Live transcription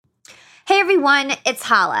Hey everyone, it's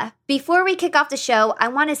Hala. Before we kick off the show, I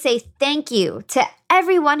want to say thank you to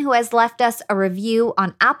everyone who has left us a review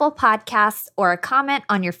on Apple Podcasts or a comment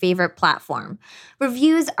on your favorite platform.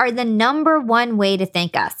 Reviews are the number one way to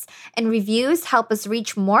thank us, and reviews help us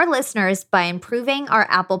reach more listeners by improving our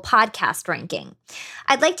Apple Podcast ranking.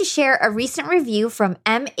 I'd like to share a recent review from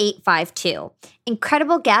M852.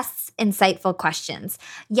 Incredible guests, insightful questions.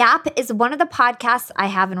 Yap is one of the podcasts I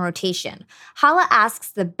have in rotation. Hala asks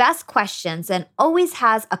the best questions and always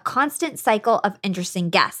has a constant cycle of interesting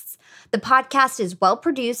guests. The podcast is well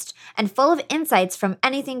produced and full of insights from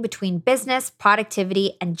anything between business,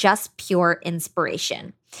 productivity, and just pure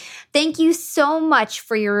inspiration. Thank you so much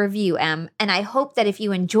for your review, Em, and I hope that if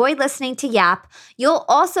you enjoy listening to Yap, you'll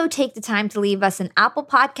also take the time to leave us an Apple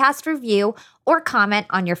Podcast review or comment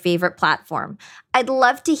on your favorite platform. I'd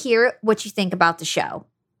love to hear what you think about the show.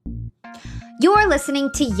 You're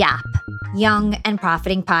listening to Yap, Young and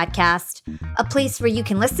Profiting Podcast, a place where you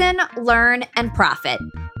can listen, learn, and profit.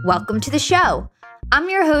 Welcome to the show. I'm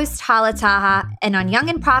your host, Hala Taha, and on Young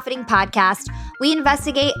and Profiting Podcast, we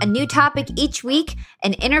investigate a new topic each week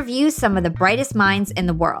and interview some of the brightest minds in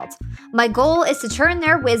the world. My goal is to turn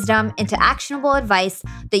their wisdom into actionable advice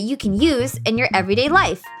that you can use in your everyday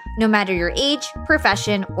life, no matter your age,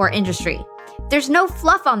 profession, or industry. There's no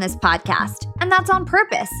fluff on this podcast, and that's on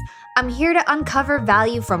purpose. I'm here to uncover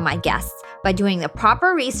value from my guests by doing the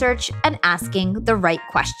proper research and asking the right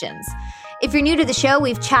questions. If you're new to the show,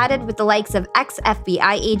 we've chatted with the likes of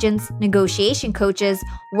ex-FBI agents, negotiation coaches,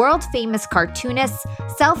 world-famous cartoonists,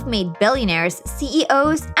 self-made billionaires,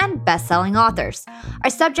 CEOs, and best-selling authors. Our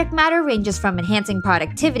subject matter ranges from enhancing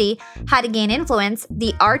productivity, how to gain influence,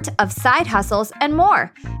 the art of side hustles, and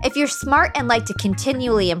more. If you're smart and like to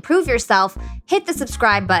continually improve yourself, hit the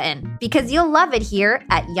subscribe button because you'll love it here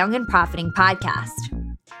at Young and Profiting Podcast.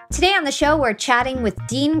 Today on the show, we're chatting with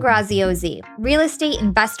Dean Graziosi, real estate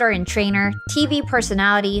investor and trainer, TV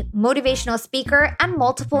personality, motivational speaker, and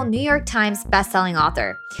multiple New York Times bestselling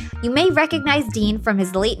author. You may recognize Dean from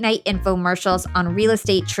his late-night infomercials on real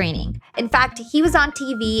estate training. In fact, he was on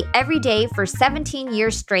TV every day for 17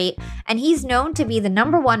 years straight, and he's known to be the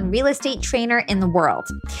 #1 real estate trainer in the world.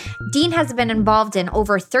 Dean has been involved in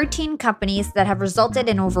over 13 companies that have resulted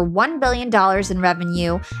in over $1 billion in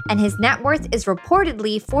revenue, and his net worth is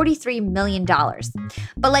reportedly $43 million.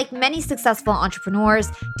 But like many successful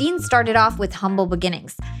entrepreneurs, Dean started off with humble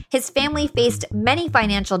beginnings. His family faced many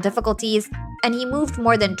financial difficulties, and he moved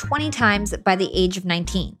more than 20 times by the age of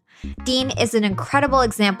 19. Dean is an incredible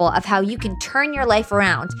example of how you can turn your life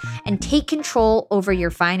around and take control over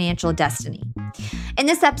your financial destiny. In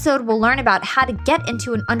this episode, we'll learn about how to get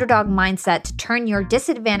into an underdog mindset to turn your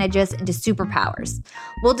disadvantages into superpowers.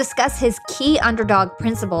 We'll discuss his key underdog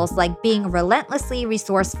principles like being relentlessly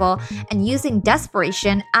resourceful and using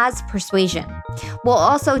desperation as persuasion. We'll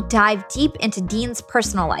also dive deep into Dean's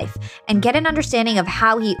personal life and get an understanding of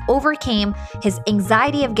how he overcame his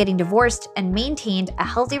anxiety of getting divorced and maintained a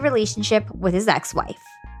healthy relationship with his ex-wife.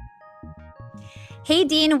 Hey,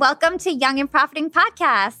 Dean, welcome to Young and Profiting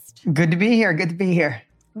Podcast. Good to be here. Good to be here.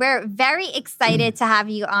 We're very excited to have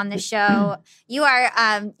you on the show. You are,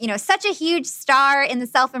 such a huge star in the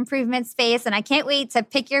self-improvement space, and I can't wait to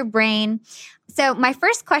pick your brain. So my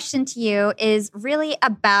first question to you is really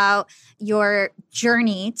about your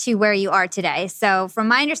journey to where you are today. So from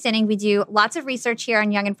my understanding, we do lots of research here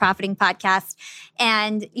on Young and Profiting Podcast,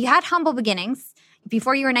 and you had humble beginnings.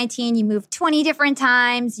 Before you were 19, you moved 20 different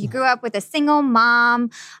times. You grew up with a single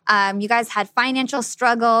mom. You guys had financial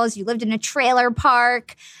struggles. You lived in a trailer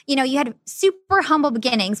park. You had super humble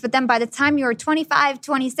beginnings. But then by the time you were 25,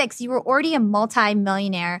 26, you were already a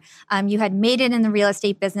multi-millionaire. You had made it in the real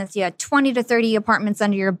estate business. You had 20 to 30 apartments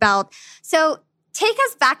under your belt. So take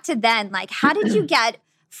us back to then. Like, how did you get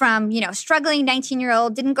from, struggling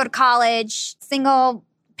 19-year-old, didn't go to college, single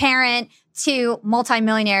parent, to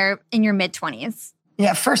multimillionaire in your mid-20s?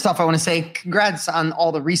 Yeah, first off, I want to say congrats on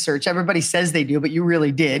all the research. Everybody says they do, but you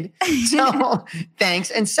really did. So thanks.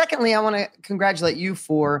 And secondly, I want to congratulate you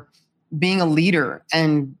for being a leader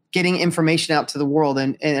and getting information out to the world.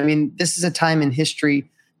 And I mean, this is a time in history,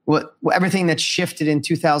 everything that's shifted in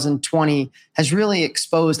 2020 has really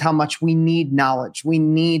exposed how much we need knowledge. We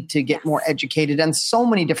need to get more educated on so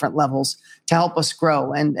many different levels to help us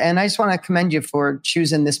grow. And I just want to commend you for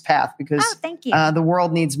choosing this path because thank you. The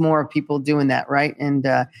world needs more people doing that, right? And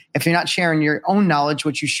if you're not sharing your own knowledge,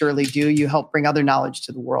 which you surely do, you help bring other knowledge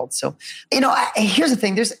to the world. So, here's the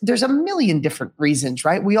thing. There's a million different reasons,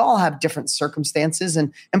 right? We all have different circumstances.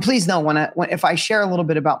 And please know, if I share a little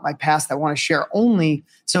bit about my past, I want to share only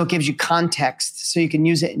so it gives you context so you can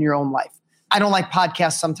use it in your own life. I don't like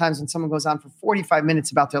podcasts sometimes when someone goes on for 45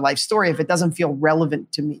 minutes about their life story if it doesn't feel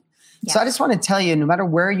relevant to me. Yeah. So I just want to tell you, no matter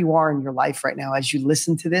where you are in your life right now, as you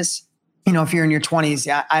listen to this, if you're in your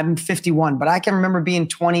 20s, I'm 51, but I can remember being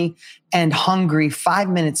 20 and hungry 5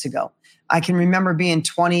 minutes ago. I can remember being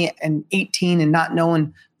 20 and 18 and not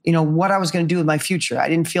knowing, what I was going to do with my future. I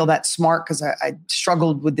didn't feel that smart because I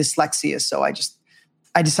struggled with dyslexia. So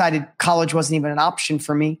I decided college wasn't even an option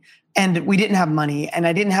for me. And we didn't have money and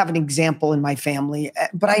I didn't have an example in my family,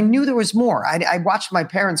 but I knew there was more. I watched my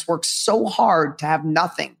parents work so hard to have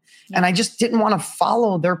nothing. Yeah. And I just didn't want to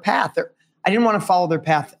follow their path. I didn't want to follow their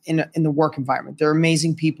path in the work environment. They're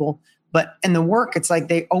amazing people, but in the work, it's like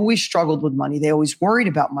they always struggled with money. They always worried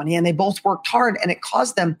about money and they both worked hard and it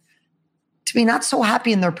caused them to be not so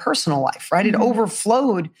happy in their personal life, right? It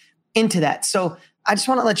overflowed into that. So I just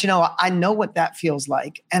want to let you know, I know what that feels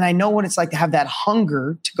like. And I know what it's like to have that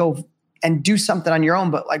hunger to go and do something on your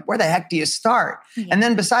own, but like, where the heck do you start? Yeah. And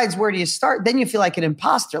then besides, where do you start? Then you feel like an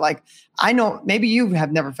imposter. Like, I know maybe you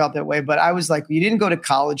have never felt that way, but I was like, you didn't go to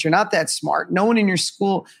college. You're not that smart. No one in your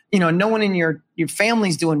school, no one in your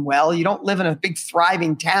family's doing well. You don't live in a big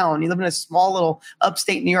thriving town. You live in a small little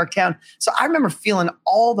upstate New York town. So I remember feeling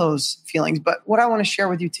all those feelings. But what I want to share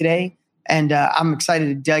with you today, and I'm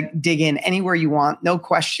excited to dig in anywhere you want, no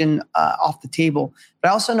question off the table. But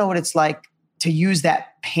I also know what it's like to use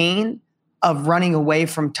that pain of running away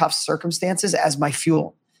from tough circumstances as my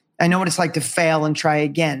fuel. I know what it's like to fail and try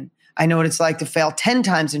again. I know what it's like to fail 10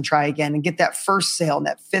 times and try again and get that first sale and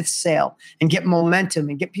that fifth sale and get momentum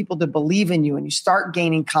and get people to believe in you and you start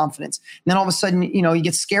gaining confidence. And then all of a sudden, you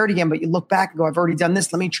get scared again, but you look back and go, I've already done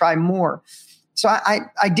this. Let me try more. So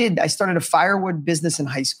I did. I started a firewood business in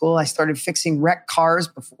high school. I started fixing wrecked cars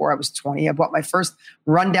before I was 20. I bought my first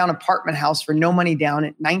rundown apartment house for no money down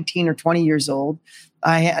at 19 or 20 years old.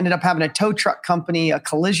 I ended up having a tow truck company, a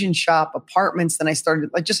collision shop, apartments. Then I started,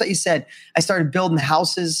 just like you said, I started building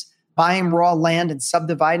houses, buying raw land and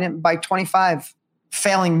subdividing it. By 25,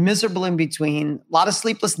 failing miserable in between, a lot of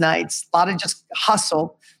sleepless nights, a lot of just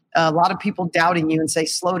hustle, a lot of people doubting you and say,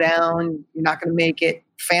 slow down, you're not going to make it.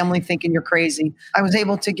 Family thinking you're crazy. I was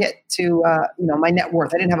able to get to, my net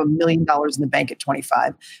worth. I didn't have $1 million in the bank at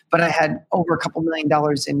 25, but I had over a couple $1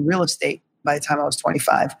 million in real estate by the time I was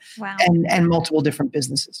 25. Wow. And multiple different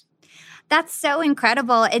businesses. That's so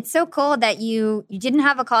incredible. It's so cool that you didn't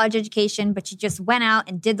have a college education, but you just went out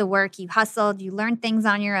and did the work. You hustled, you learned things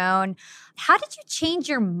on your own. How did you change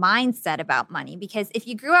your mindset about money? Because if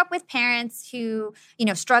you grew up with parents who,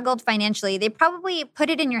 struggled financially, they probably put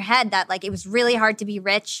it in your head that like it was really hard to be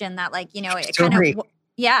rich and that it kind of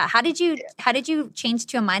yeah. How did you change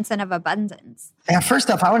to a mindset of abundance? Yeah, first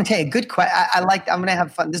off, I want to tell you a good question. I'm going to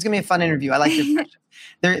have fun. This is going to be a fun interview. I like your question.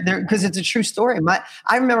 Because it's a true story.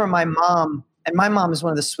 I remember my mom, and my mom is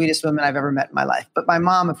one of the sweetest women I've ever met in my life. But my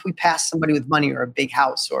mom, if we passed somebody with money or a big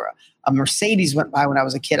house or a Mercedes went by when I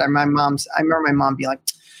was a kid, I remember my mom being like,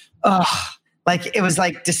 oh, like it was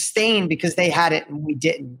like disdain because they had it and we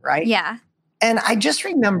didn't, right? Yeah. And I just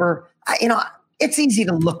remember, it's easy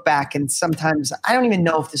to look back and sometimes I don't even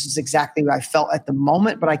know if this is exactly what I felt at the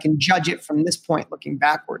moment, but I can judge it from this point looking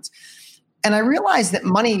backwards. And I realized that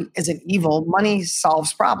money isn't evil. Money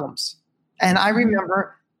solves problems. And I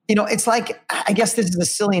remember, it's like, I guess this is a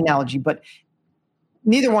silly analogy, but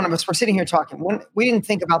neither one of us were sitting here talking. We didn't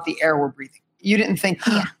think about the air we're breathing. You didn't think,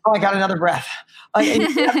 oh, I got another breath. And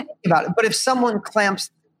you didn't think about it. But if someone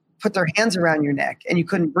put their hands around your neck and you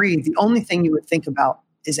couldn't breathe, the only thing you would think about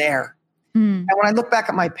is air. And when I look back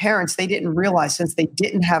at my parents, they didn't realize since they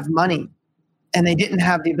didn't have money and they didn't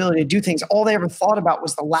have the ability to do things, all they ever thought about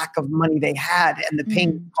was the lack of money they had and the pain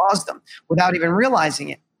it caused them without even realizing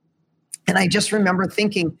it. And I just remember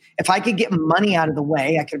thinking, if I could get money out of the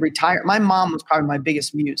way, I could retire. My mom was probably my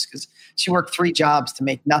biggest muse because she worked 3 jobs to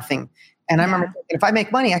make nothing. And I remember thinking, if I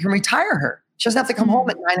make money, I can retire her. She doesn't have to come home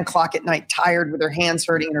at 9 o'clock at night, tired with her hands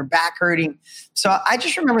hurting and her back hurting. So I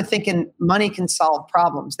just remember thinking money can solve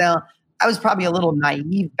problems. Now, I was probably a little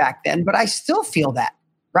naive back then, but I still feel that,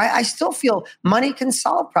 right? I still feel money can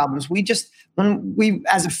solve problems.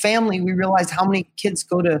 As a family, we realized how many kids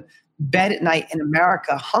go to bed at night in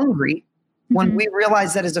America hungry. When we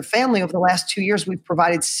realized that as a family, over the last 2 years, we've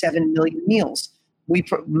provided 7 million meals.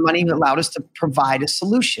 Money allowed us to provide a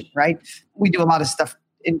solution, right? We do a lot of stuff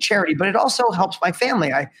in charity, but it also helps my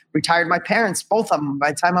family. I retired my parents, both of them.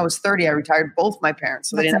 By the time I was 30, I retired both my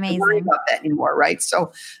parents. So they didn't have to worry about that anymore, right?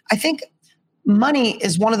 So I think money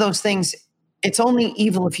is one of those things. It's only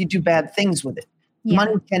evil if you do bad things with it. Yeah.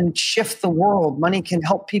 Money can shift the world. Money can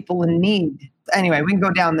help people in need. Anyway, we can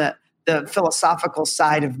go down the philosophical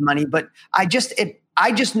side of money, but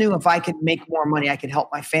I just knew if I could make more money, I could help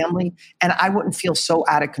my family and I wouldn't feel so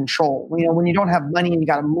out of control. When you don't have money and you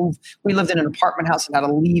got to move, we lived in an apartment house and had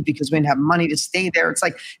to leave because we didn't have money to stay there. It's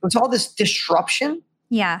like, it was all this disruption.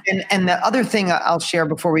 Yeah. And the other thing I'll share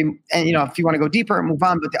before if you want to go deeper and move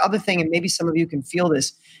on, but the other thing, and maybe some of you can feel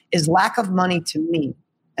this, is lack of money to me.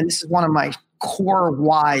 And this is one of my core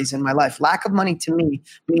whys in my life. Lack of money to me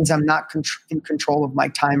means I'm not in control of my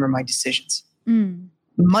time or my decisions.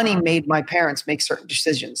 Money made my parents make certain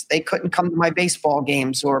decisions. They couldn't come to my baseball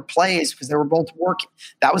games or plays because they were both working.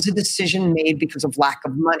 That was a decision made because of lack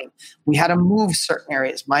of money. We had to move certain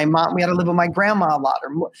areas. We had to live with my grandma a lot.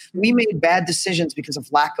 We made bad decisions because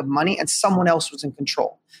of lack of money and someone else was in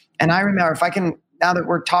control. And I remember, now that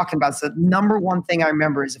we're talking about this, the number one thing I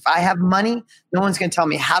remember is if I have money, no one's going to tell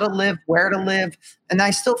me how to live, where to live. And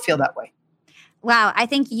I still feel that way. Wow. I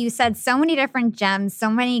think you said so many different gems, so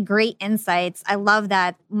many great insights. I love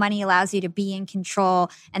that money allows you to be in control.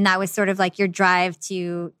 And that was sort of like your drive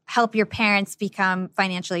to help your parents become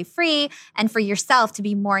financially free and for yourself to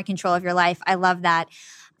be more in control of your life. I love that.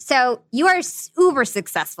 So you are uber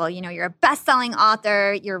successful. You're a best-selling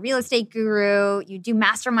author. You're a real estate guru. You do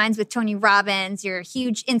masterminds with Tony Robbins. You're a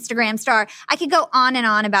huge Instagram star. I could go on and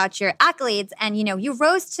on about your accolades. And, you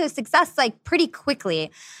rose to success like pretty quickly.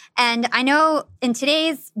 And I know in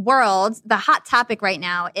today's world, the hot topic right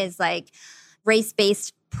now is like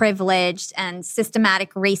race-based privileged and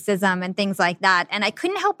systematic racism and things like that. And I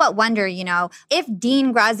couldn't help but wonder, if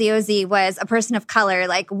Dean Graziosi was a person of color,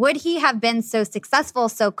 like, would he have been so successful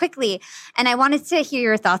so quickly? And I wanted to hear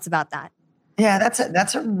your thoughts about that. Yeah,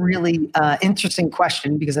 that's a really interesting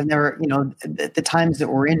question because I've never, the times that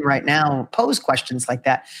we're in right now pose questions like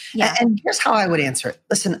that. Yeah. And here's how I would answer it.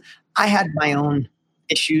 Listen, I had my own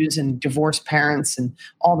issues and divorced parents and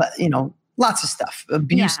all that, lots of stuff,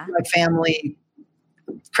 abuse in my family,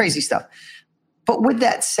 crazy stuff. But with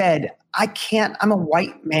that said, I'm a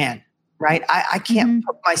white man, right? I can't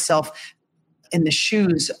put myself in the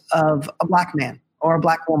shoes of a black man or a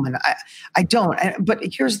black woman. I don't. But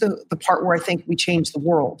here's the part where I think we change the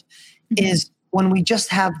world is when we just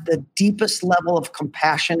have the deepest level of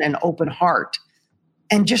compassion and open heart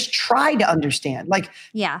and just try to understand.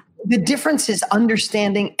 The difference is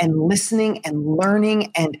understanding and listening and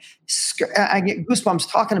learning. And I get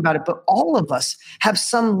goosebumps talking about it, but all of us have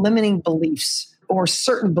some limiting beliefs or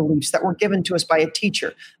certain beliefs that were given to us by a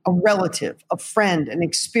teacher, a relative, a friend, an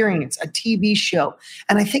experience, a TV show.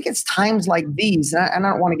 And I think it's times like these, and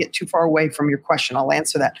I don't want to get too far away from your question. I'll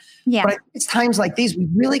answer that. Yeah. But I think it's times like these, we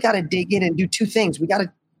really got to dig in and do two things. We got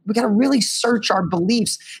to really search our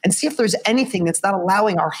beliefs and see if there's anything that's not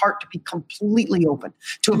allowing our heart to be completely open,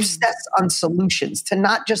 to obsess on solutions, to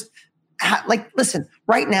not just listen,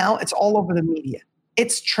 right now it's all over the media.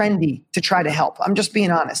 It's trendy to try to help. I'm just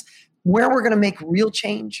being honest. Where we're going to make real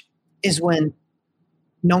change is when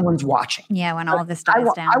no one's watching. Yeah, when all of this dies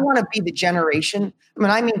down. I want to be the generation.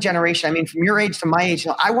 I mean generation. From your age to my age.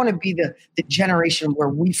 I want to be the generation where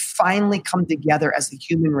we finally come together as the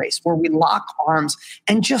human race, where we lock arms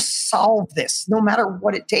and just solve this, no matter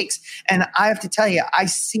what it takes. And I have to tell you, I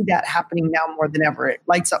see that happening now more than ever. It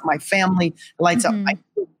lights up my family. It lights up my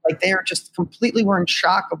kids. They're just were in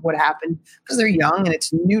shock of what happened because they're young and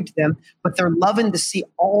it's new to them, but they're loving to see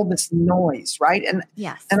all this noise, right? And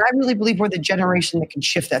yes. And I really believe we're the generation that can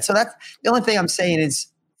shift that. So that's the only thing I'm saying is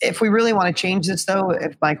if we really want to change this though,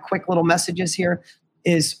 if my quick little messages here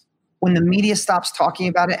is when the media stops talking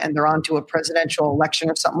about it and they're on to a presidential election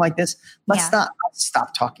or something like this, let's not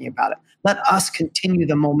stop talking about it. Let us continue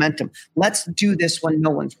the momentum. Let's do this when no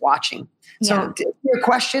one's watching. So to your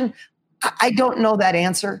question, I don't know that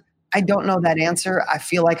answer. I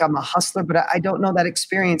feel like I'm a hustler, but I don't know that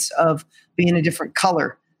experience of being a different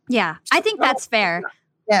color. Yeah, I think that's fair.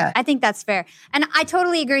 Yeah. I think that's fair. And I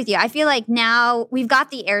totally agree with you. I feel like now we've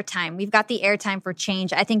got the airtime. We've got the airtime for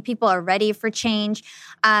change. I think people are ready for change.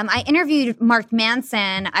 I interviewed Mark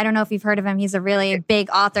Manson. I don't know if you've heard of him. He's a really big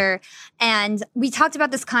author. And we talked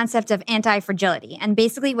about this concept of anti-fragility. And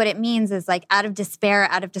basically what it means is like out of despair,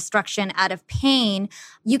 out of destruction, out of pain,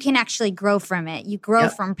 you can actually grow from it. You grow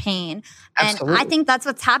from pain. Absolutely. And I think that's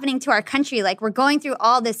what's happening to our country. Like we're going through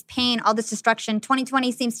all this pain, all this destruction.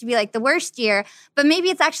 2020 seems to be like the worst year, but maybe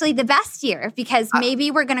it's actually the best year because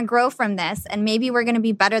maybe we're going to grow from this and maybe we're going to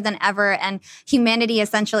be better than ever. And humanity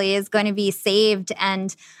essentially is going to be saved.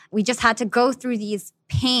 And we just had to go through these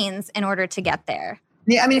pains in order to get there.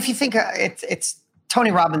 Yeah. If you think it's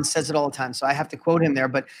Tony Robbins says it all the time, so I have to quote him there.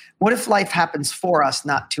 But what if life happens for us,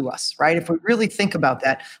 not to us, right? If we really think about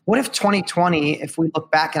that, what if 2020, if we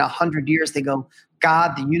look back in 100 years, they go,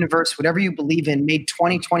 God, the universe, whatever you believe in, made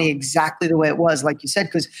 2020 exactly the way it was, like you said,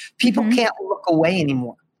 because people can't look away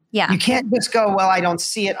anymore. Yeah. You can't just go, well, I don't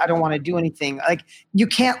see it. I don't want to do anything. Like, you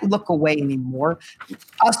can't look away anymore.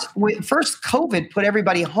 First, COVID put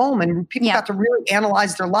everybody home and people got to really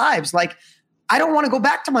analyze their lives. Like, I don't want to go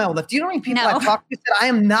back to my old life. Do you know how many people I've talked to said, I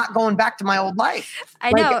am not going back to my old life?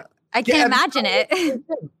 I know. I can't imagine it.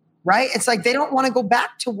 Right? It's like they don't want to go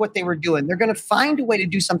back to what they were doing. They're going to find a way to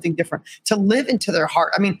do something different, to live into their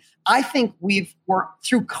heart. I mean, I think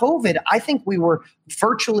through COVID, I think we were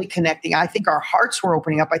virtually connecting. I think our hearts were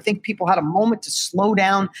opening up. I think people had a moment to slow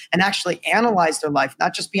down and actually analyze their life,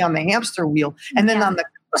 not just be on the hamster wheel. And then on the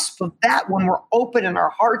cusp of that, when we're open in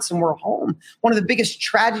our hearts and we're home, one of the biggest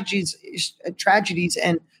tragedies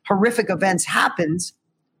and horrific events happens.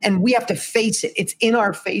 And we have to face it. It's in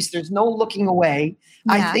our face. There's no looking away.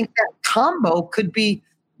 Yeah. I think that combo could be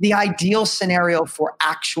the ideal scenario for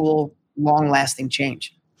actual long-lasting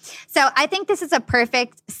change. So I think this is a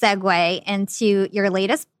perfect segue into your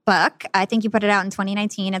latest book. I think you put it out in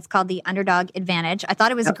 2019. It's called The Underdog Advantage. I thought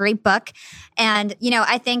it was a great book. And,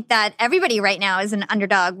 I think that everybody right now is an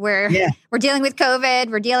underdog. We're dealing with COVID.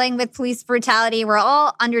 We're dealing with police brutality. We're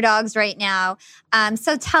all underdogs right now.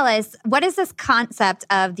 So tell us, what is this concept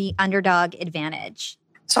of the underdog advantage?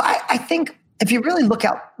 So I think if you really look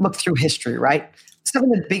through history, right? Some of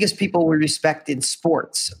the biggest people we respect in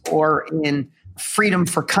sports or in freedom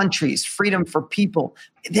for countries, freedom for people,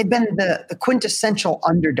 they've been the quintessential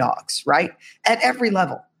underdogs, right? At every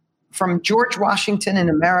level, from George Washington in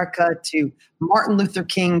America to Martin Luther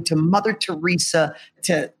King to Mother Teresa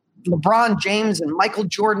to LeBron James and Michael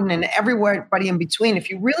Jordan and everybody in between. If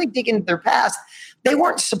you really dig into their past, they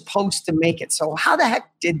weren't supposed to make it. So how the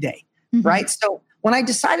heck did they, right? So when I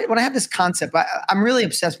had this concept, I'm really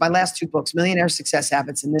obsessed. My last two books, Millionaire Success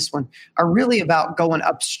Habits and this one, are really about going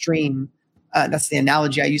upstream. That's the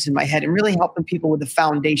analogy I use in my head, and really helping people with the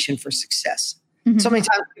foundation for success. So many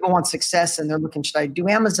times people want success and they're looking, should I do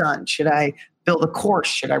Amazon? Should I build a course?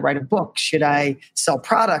 Should I write a book? Should I sell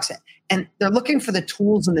products? And they're looking for the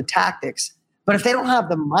tools and the tactics. But if they don't have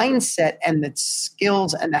the mindset and the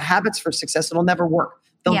skills and the habits for success, it'll never work.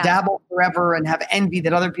 They'll dabble forever and have envy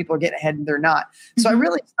that other people are getting ahead and they're not. So I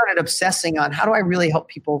really started obsessing on how do I really help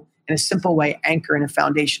people in a simple way anchor in a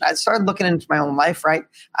foundation. I started looking into my own life, right?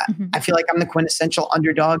 I feel like I'm the quintessential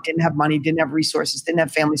underdog, didn't have money, didn't have resources, didn't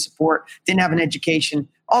have family support, didn't have an education,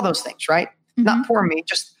 all those things, right? Not poor me,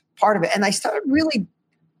 just part of it. And I started really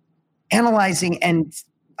analyzing and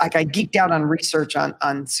I geeked out on research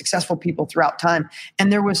on successful people throughout time.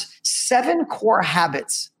 And there was 7 core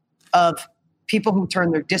habits of people who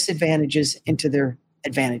turn their disadvantages into their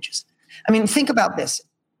advantages. I mean, think about this.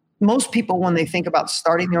 Most people, when they think about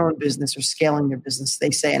starting their own business or scaling their business,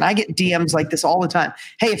 they say, and I get DMs like this all the time.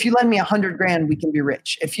 Hey, if you lend me $100,000, we can be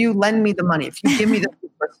rich. If you lend me the money, if you give me the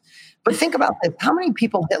resources. But think about this. How many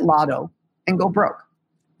people hit lotto and go broke?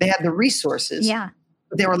 They had the resources,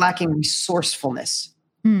 but they were lacking resourcefulness,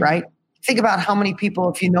 right? Think about how many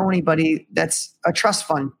people, if you know anybody that's a trust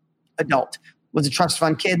fund adult, was a trust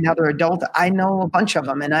fund kid, now they're adult. I know a bunch of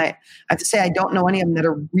them. And I have to say, I don't know any of them that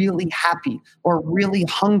are really happy or really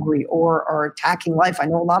hungry or are attacking life. I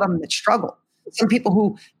know a lot of them that struggle. Some people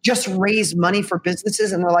who just raise money for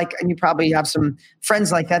businesses and they're like, and you probably have some friends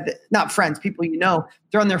like that, not friends, people you know,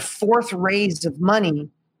 they're on their 4th raise of money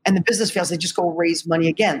and the business fails, they just go raise money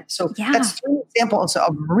again. So that's 3 examples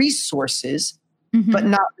of resources, but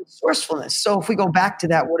not resourcefulness. So if we go back to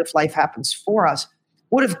that, what if life happens for us?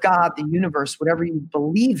 What if God, the universe, whatever you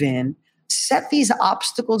believe in, set these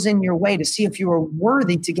obstacles in your way to see if you are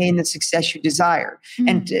worthy to gain the success you desire?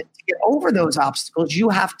 And to get over those obstacles, you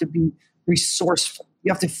have to be resourceful.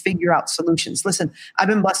 You have to figure out solutions. Listen, I've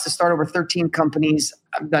been blessed to start over 13 companies.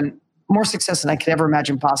 I've done more success than I could ever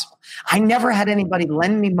imagine possible. I never had anybody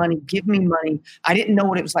lend me money, give me money. I didn't know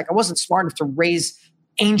what it was like. I wasn't smart enough to raise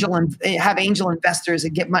have angel investors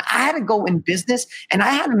and get money. I had to go in business and I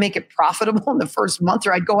had to make it profitable in the first month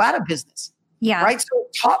or I'd go out of business. Yeah. Right. So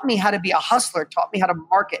it taught me how to be a hustler, taught me how to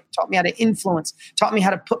market, taught me how to influence, taught me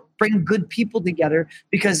how to bring good people together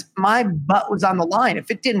because my butt was on the line.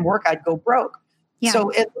 If it didn't work, I'd go broke. Yeah. So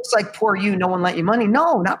it looks like poor you, no one lent you money.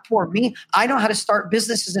 No, not poor me. I know how to start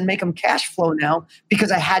businesses and make them cash flow now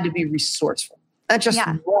because I had to be resourceful. That's just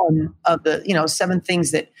one of the 7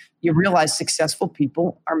 things that you realize successful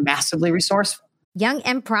people are massively resourceful. Young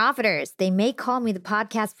and profiters, they may call me the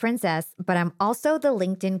podcast princess, but I'm also the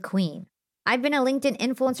LinkedIn queen. I've been a LinkedIn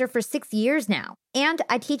influencer for 6 years now, and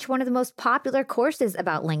I teach one of the most popular courses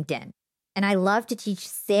about LinkedIn. And I love to teach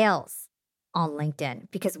sales on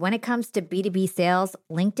LinkedIn because when it comes to B2B sales,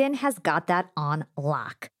 LinkedIn has got that on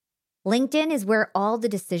lock. LinkedIn is where all the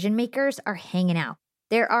decision makers are hanging out.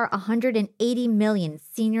 There are 180 million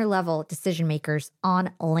senior level decision makers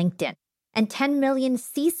on LinkedIn and 10 million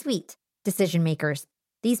C-suite decision makers.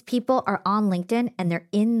 These people are on LinkedIn and they're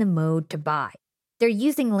in the mode to buy. They're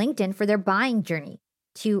using LinkedIn for their buying journey,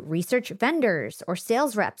 to research vendors or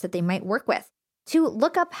sales reps that they might work with, to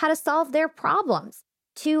look up how to solve their problems,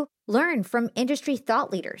 to learn from industry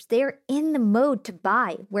thought leaders. They are in the mode to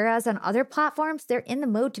buy, whereas on other platforms, they're in the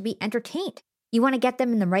mode to be entertained. You want to get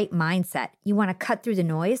them in the right mindset. You want to cut through the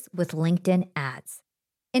noise with LinkedIn ads.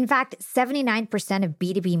 In fact, 79% of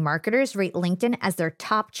B2B marketers rate LinkedIn as their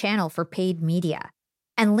top channel for paid media.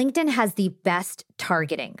 And LinkedIn has the best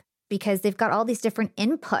targeting because they've got all these different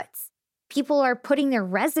inputs. People are putting their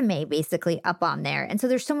resume basically up on there. And so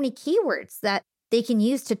there's so many keywords that they can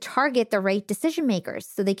use to target the right decision makers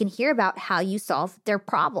so they can hear about how you solve their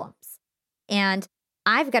problems. And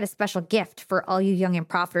I've got a special gift for all you young and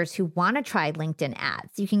profiters who want to try LinkedIn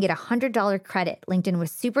ads. You can get a $100 credit. LinkedIn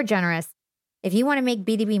was super generous. If you want to make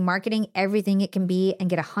B2B marketing everything it can be and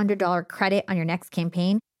get a $100 credit on your next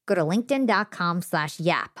campaign, go to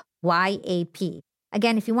linkedin.com/YAP, Y-A-P.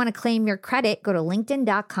 Again, if you want to claim your credit, go to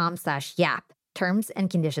linkedin.com/YAP. Terms and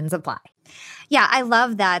conditions apply. Yeah, I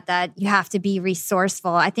love that you have to be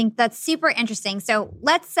resourceful. I think that's super interesting. So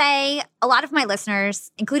let's say a lot of my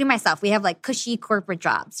listeners, including myself, we have like cushy corporate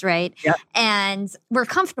jobs, right? Yeah. And we're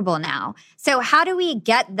comfortable now. So how do we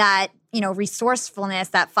get that, resourcefulness,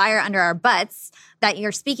 that fire under our butts that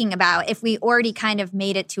you're speaking about if we already kind of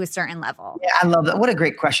made it to a certain level? Yeah, I love that. What a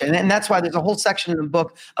great question. And that's why there's a whole section in the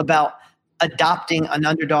book about adopting an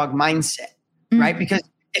underdog mindset, right? Because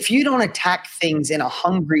if you don't attack things in a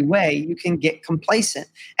hungry way, you can get complacent.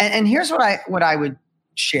 And here's what I would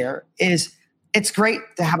share is it's great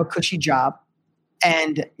to have a cushy job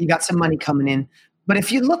and you got some money coming in. But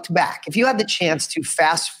if you looked back, if you had the chance to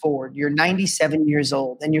fast forward, you're 97 years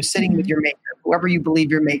old and you're sitting with your maker, whoever you believe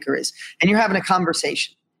your maker is, and you're having a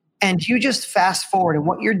conversation and you just fast forward and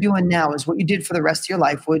what you're doing now is what you did for the rest of your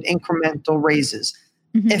life with incremental raises.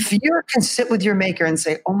 If you can sit with your maker and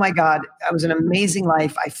say, oh my God, that was an amazing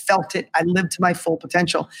life. I felt it. I lived to my full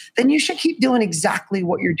potential. Then you should keep doing exactly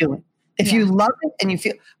what you're doing. If you love it and you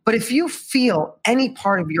feel, but if you feel any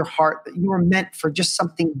part of your heart that you were meant for just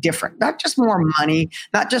something different, not just more money,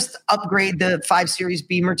 not just upgrade the 5 Series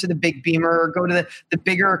Beamer to the big Beamer or go to the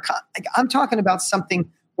bigger, I'm talking about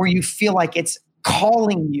something where you feel like it's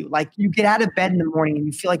calling you, like you get out of bed in the morning and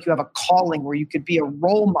you feel like you have a calling where you could be a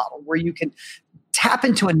role model, where you can tap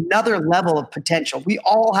into another level of potential.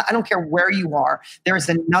 I don't care where you are, there is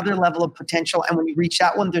another level of potential. And when you reach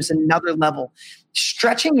that one, there's another level.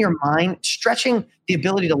 Stretching your mind, stretching the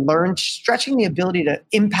ability to learn, stretching the ability to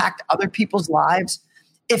impact other people's lives.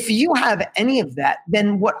 If you have any of that,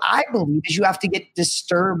 then what I believe is you have to get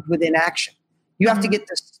disturbed with inaction. You have to get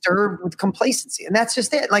disturbed with complacency. And that's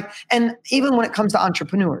just it. And even when it comes to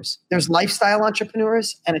entrepreneurs, there's lifestyle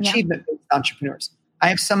entrepreneurs and achievement-based entrepreneurs. I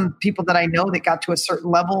have some people that I know that got to a certain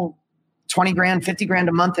level, 20 grand, 50 grand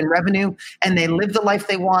a month in revenue, and they live the life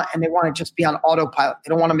they want and they want to just be on autopilot. They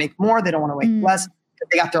don't want to make more. They don't want to make less.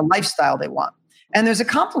 They got their lifestyle they want. And there's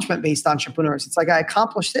accomplishment-based entrepreneurs. It's like, I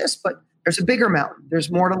accomplished this, but there's a bigger mountain. There's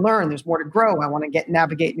more to learn. There's more to grow. I want to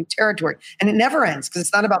navigate new territory. And it never ends because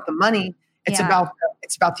it's not about the money. It's about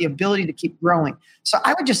the ability to keep growing. So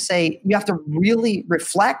I would just say you have to really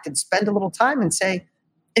reflect and spend a little time and say,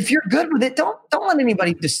 if you're good with it, don't let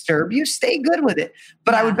anybody disturb you. Stay good with it.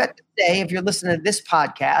 But I would bet today, if you're listening to this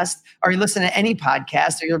podcast, or you're listening to any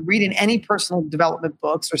podcast, or you're reading any personal development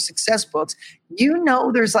books or success books,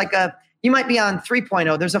 there's you might be on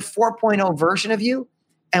 3.0. There's a 4.0 version of you.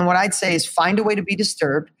 And what I'd say is find a way to be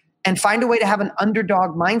disturbed and find a way to have an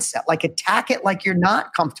underdog mindset. Like attack it like you're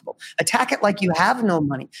not comfortable. Attack it like you have no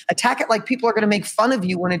money. Attack it like people are going to make fun of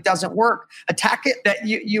you when it doesn't work. Attack it that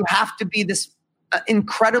you have to be this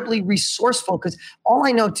incredibly resourceful, because all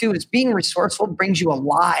I know too is being resourceful brings you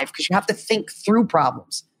alive because you have to think through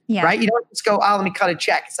problems, right? You don't just go, let me cut a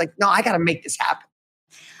check. It's like, no, I got to make this happen.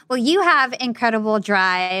 Well, you have incredible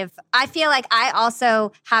drive. I feel like I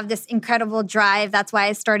also have this incredible drive. That's why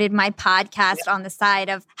I started my podcast on the side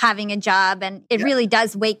of having a job. And it really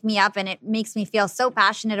does wake me up and it makes me feel so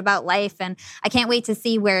passionate about life. And I can't wait to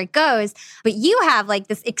see where it goes. But you have like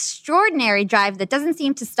this extraordinary drive that doesn't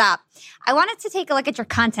seem to stop. I wanted to take a look at your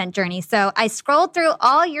content journey. So I scrolled through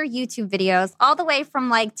all your YouTube videos, all the way from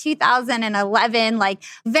like 2011, like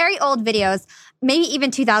very old videos, maybe even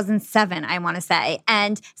 2007, I want to say.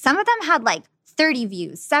 And some of them had like 30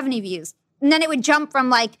 views, 70 views. And then it would jump from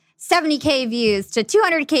like 70K views to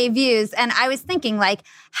 200K views. And I was thinking, like,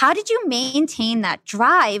 how did you maintain that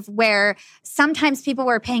drive where sometimes people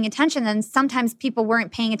were paying attention and sometimes people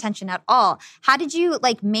weren't paying attention at all? How did you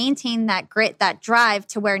like maintain that grit, that drive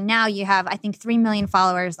to where now you have, I think, 3 million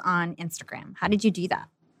followers on Instagram? How did you do that?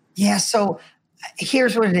 Yeah. So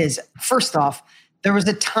here's what it is. First off, there was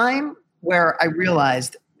a time where I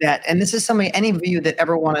realized that, and this is something, any of you that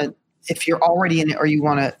ever want to, if you're already in it or you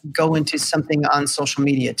want to go into something on social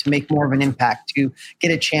media to make more of an impact, to get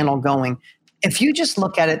a channel going, if you just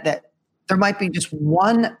look at it that there might be just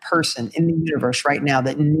one person in the universe right now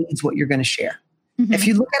that needs what you're going to share. Mm-hmm. If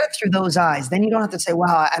you look at it through those eyes, then you don't have to say,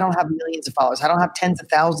 wow, I don't have millions of followers. I don't have tens of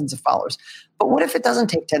thousands of followers. But what if it doesn't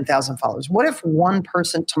take 10,000 followers? What if one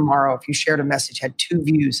person tomorrow, if you shared a message, had 2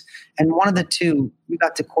 views, and one of the 2, you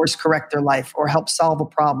got to course correct their life or help solve a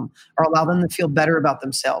problem or allow them to feel better about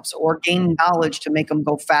themselves or gain knowledge to make them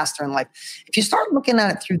go faster in life? If you start looking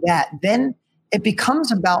at it through that, then it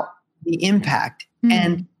becomes about the impact. Mm-hmm.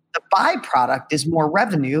 And the byproduct is more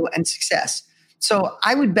revenue and success. So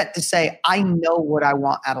I would bet to say, I know what I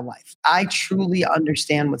want out of life. I truly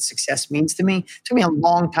understand what success means to me. It took me a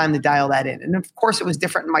long time to dial that in. And of course, it was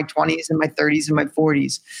different in my 20s and my 30s and my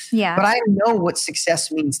 40s. Yeah. But I know what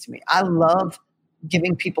success means to me. I love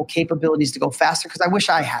giving people capabilities to go faster because I wish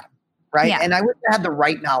I had them, right? Yeah. And I wish I had the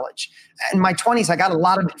right knowledge. In my 20s, I got a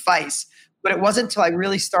lot of advice. But it wasn't until I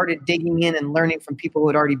really started digging in and learning from people who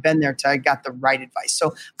had already been there till I got the right advice.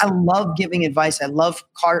 So I love giving advice. I love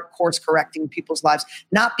course correcting people's lives,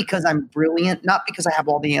 not because I'm brilliant, not because I have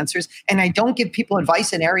all the answers. And I don't give people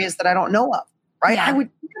advice in areas that I don't know of, right? Yeah. I would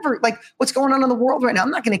never, like what's going on in the world right now. I'm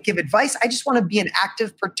not going to give advice. I just want to be an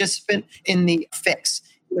active participant in the fix,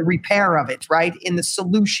 the repair of it, right? In the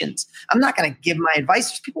solutions. I'm not going to give my advice.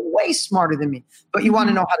 There's people way smarter than me. But you want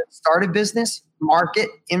to know how to start a business, market,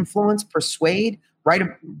 influence, persuade, write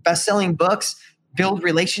best-selling books, build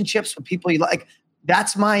relationships with people you like.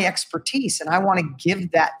 That's my expertise, and I want to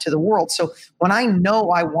give that to the world. So when I know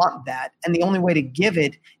I want that, and the only way to give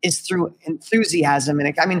it is through enthusiasm.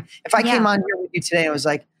 And I mean, if I came on here with you today, I was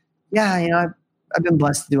like, yeah, you know, I've been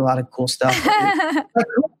blessed to do a lot of cool stuff. Like,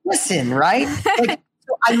 listen, right? Like,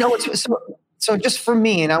 so I know it's so just for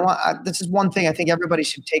me, and this is one thing I think everybody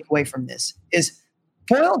should take away from this is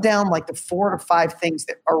boil down like the 4 to 5 things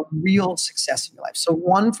that are real success in your life. So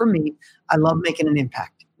one for me, I love making an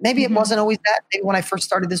impact. Maybe it wasn't always that. Maybe when I first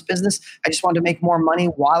started this business, I just wanted to make more money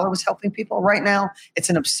while I was helping people. Right now, it's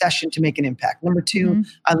an obsession to make an impact. Number 2,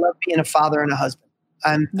 I love being a father and a husband.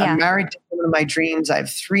 I'm married to one of my dreams. I have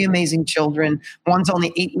 3 amazing children. One's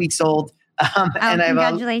only 8 weeks old. And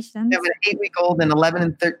congratulations. I have an 8-week-old and 11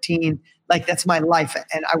 and 13. Like that's my life.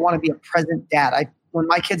 And I want to be a present dad. When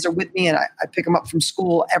my kids are with me and I pick them up from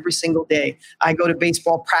school every single day, I go to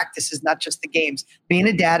baseball practices, not just the games. Being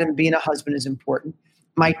a dad and being a husband is important.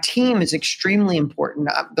 My team is extremely important.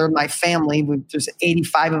 They're my family. There's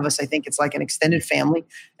 85 of us. I think it's like an extended family.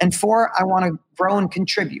 And 4, I want to grow and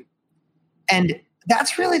contribute. And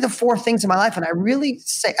that's really the 4 things in my life. And I really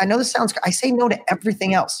say, I know this sounds, I say no to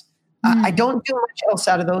everything else. I don't do much else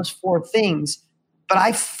out of those 4 things, but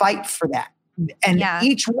I fight for that. And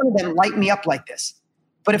each one of them light me up like this.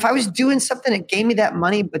 But if I was doing something that gave me that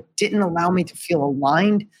money, but didn't allow me to feel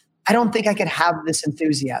aligned, I don't think I could have this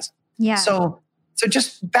enthusiasm. Yeah. So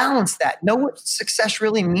just balance that. Know what success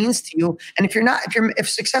really means to you. And if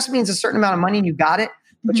success means a certain amount of money and you got it,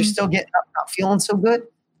 but you're still getting up, not feeling so good,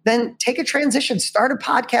 then take a transition, start a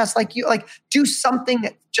podcast do something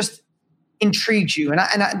that just intrigues you. And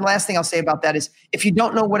the last thing I'll say about that is if you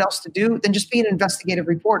don't know what else to do, then just be an investigative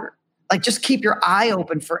reporter. Like just keep your eye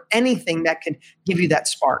open for anything that could give you that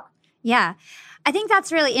spark. Yeah. I think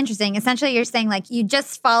that's really interesting. Essentially, you're saying like you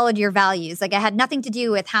just followed your values. Like it had nothing to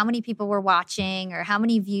do with how many people were watching or how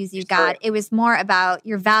many views you got. It was more about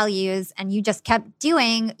your values and you just kept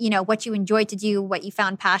doing, what you enjoyed to do, what you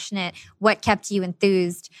found passionate, what kept you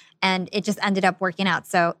enthused. And it just ended up working out.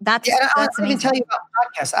 So that's amazing. I can tell you about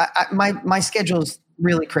podcasts. My schedule is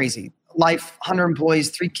really crazy. Life, 100 employees,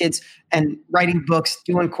 3 kids, and writing books,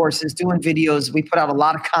 doing courses, doing videos. We put out a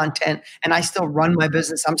lot of content, and I still run my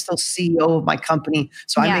business. I'm still CEO of my company.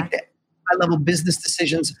 So I make the high-level business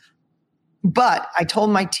decisions. But I told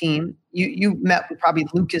my team, you met with probably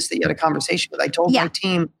Lucas that you had a conversation with. I told my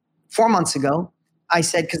team 4 months ago, I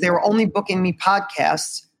said, because they were only booking me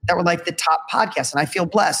podcasts that were like the top podcasts. And I feel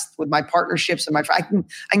blessed with my partnerships and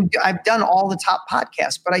I've done all the top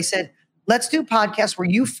podcasts. But I said, let's do podcasts where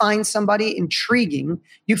you find somebody intriguing.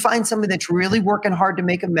 You find somebody that's really working hard to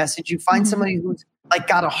make a message. You find somebody who's like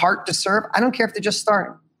got a heart to serve. I don't care if they're just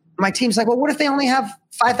starting. My team's like, well, what if they only have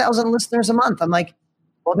 5,000 listeners a month? I'm like,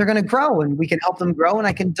 well, they're going to grow and we can help them grow and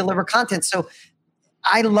I can deliver content. So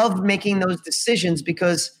I love making those decisions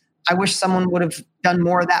because I wish someone would have done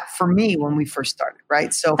more of that for me when we first started,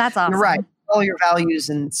 right? So That's awesome. You're right. Follow your values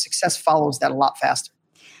and success follows that a lot faster.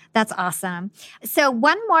 That's awesome. So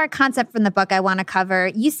one more concept from the book I want to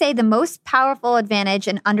cover. You say the most powerful advantage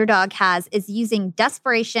an underdog has is using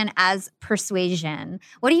desperation as persuasion.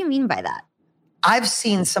 What do you mean by that? I've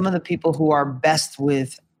seen some of the people who are best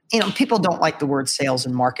with, people don't like the word sales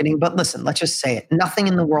and marketing, but listen, let's just say it. Nothing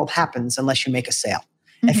in the world happens unless you make a sale.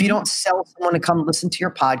 Mm-hmm. If you don't sell someone to come listen to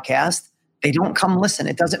your podcast, they don't come listen.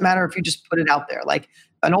 It doesn't matter if you just put it out there. Like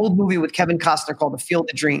an old movie with Kevin Costner called The Field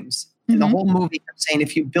of Dreams. And the whole movie kept saying,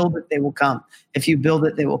 if you build it, they will come. If you build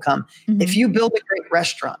it, they will come. Mm-hmm. If you build a great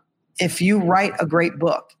restaurant, if you write a great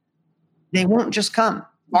book, they won't just come.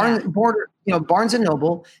 Barnes and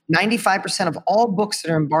Noble, 95% of all books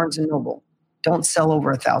that are in Barnes and Noble don't sell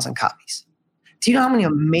over 1,000 copies. Do you know how many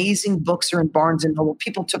amazing books are in Barnes and Noble?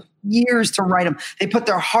 People took years to write them. They put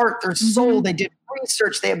their heart, their soul, they did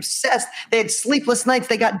research, they obsessed, they had sleepless nights.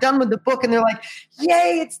 They got done with the book and they're like,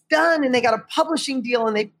 yay, it's done. And they got a publishing deal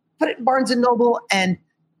and they put it in Barnes and Noble and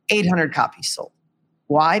 800 copies sold.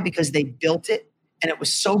 Why? Because they built it and it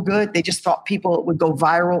was so good. They just thought people would go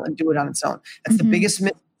viral and do it on its own. That's the biggest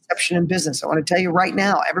misconception in business. I want to tell you right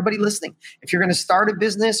now, everybody listening, if you're going to start a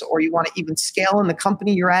business or you want to even scale in the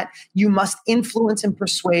company you're at, you must influence and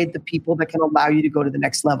persuade the people that can allow you to go to the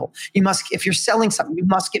next level. You must, if you're selling something, you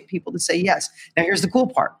must get people to say yes. Now, here's the cool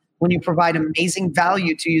part. When you provide amazing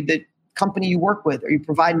value to you, the company you work with, or you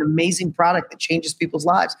provide an amazing product that changes people's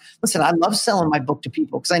lives. Listen, I love selling my book to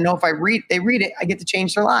people because I know if they read it, I get to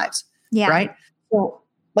change their lives. Yeah. Right. So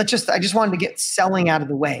I just wanted to get selling out of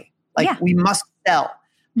the way. We must sell.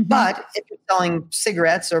 Mm-hmm. But if you're selling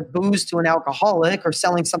cigarettes or booze to an alcoholic or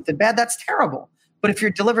selling something bad, that's terrible. But if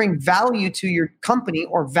you're delivering value to your company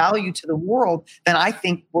or value to the world, then I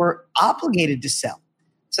think we're obligated to sell.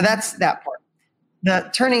 So that's that part.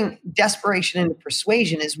 The turning desperation into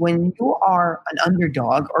persuasion is when you are an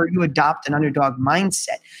underdog or you adopt an underdog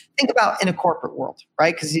mindset. Think about in a corporate world,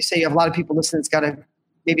 right? Because you say you have a lot of people listening that's got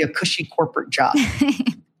maybe a cushy corporate job.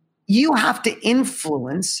 You have to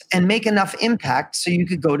influence and make enough impact so you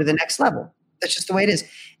could go to the next level. That's just the way it is.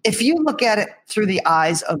 If you look at it through the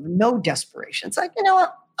eyes of no desperation, it's like, you know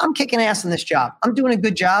what? I'm kicking ass in this job. I'm doing a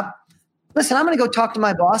good job. Listen, I'm going to go talk to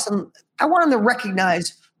my boss and I want him to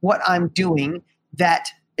recognize what I'm doing that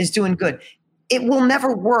is doing good. It will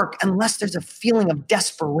never work unless there's a feeling of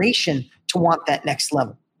desperation to want that next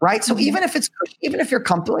level, right? So even if you're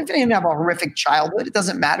comfortable, even if you have a horrific childhood, it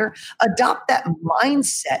doesn't matter. Adopt that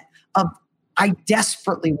mindset of, I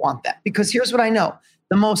desperately want that. Because here's what I know.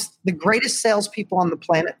 The greatest salespeople on the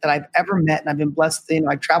planet that I've ever met, and I've been blessed,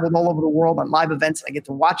 I've traveled all over the world on live events, and I get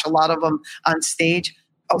to watch a lot of them on stage.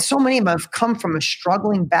 So many of them have come from a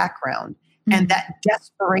struggling background. And that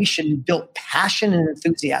desperation built passion and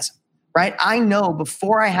enthusiasm, right? I know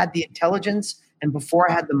before I had the intelligence and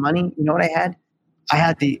before I had the money, you know what I had? I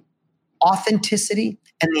had the authenticity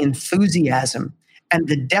and the enthusiasm and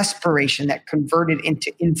the desperation that converted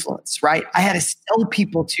into influence, right? I had to sell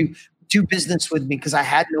people to do business with me because I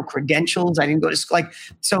had no credentials. I didn't go to school.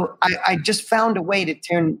 So I just found a way to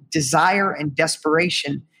turn desire and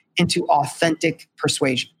desperation into authentic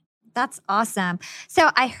persuasion. That's awesome.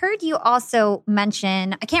 So I heard you also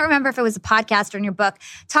mention, I can't remember if it was a podcast or in your book,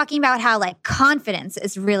 talking about how confidence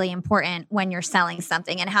is really important when you're selling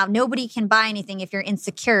something and how nobody can buy anything if you're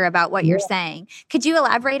insecure about what you're saying. Could you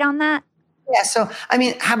elaborate on that? Yeah. So,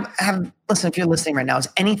 listen, if you're listening right now, has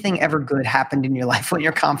anything ever good happened in your life when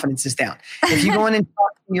your confidence is down? If you go in and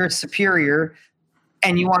talk to your superior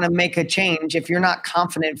and you want to make a change, if you're not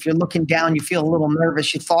confident, if you're looking down, you feel a little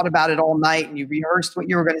nervous, you thought about it all night and you rehearsed what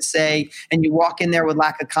you were going to say and you walk in there with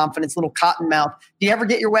lack of confidence, little cotton mouth, do you ever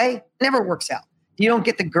get your way? It never works out. You don't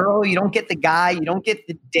get the girl, you don't get the guy, you don't get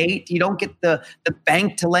the date, you don't get the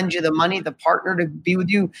bank to lend you the money, the partner to be with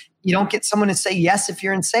you. You don't get someone to say yes if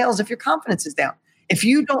you're in sales, if your confidence is down. If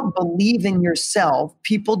you don't believe in yourself,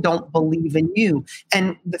 people don't believe in you.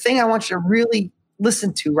 And the thing I want you to really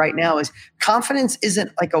listen to right now is confidence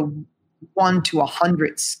isn't like a 1 to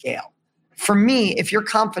 100 scale. For me, if your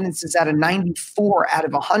confidence is at a 94 out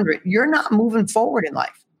of 100, you're not moving forward in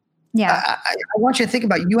life. Yeah. I want you to think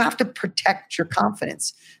about it. You have to protect your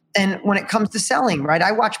confidence. And when it comes to selling, right,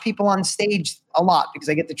 I watch people on stage a lot because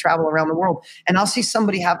I get to travel around the world, and I'll see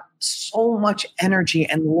somebody have so much energy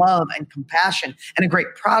and love and compassion and a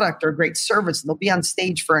great product or a great service. And they'll be on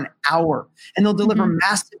stage for an hour and they'll deliver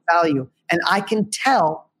massive value. And I can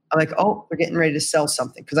tell I'm like, oh, they're getting ready to sell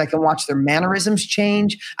something, because I can watch their mannerisms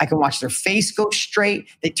change. I can watch their face go straight.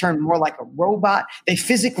 They turn more like a robot. They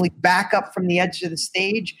physically back up from the edge of the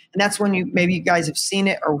stage. And that's when maybe you guys have seen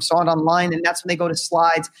it or saw it online. And that's when they go to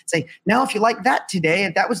slides and say, now, if you like that today,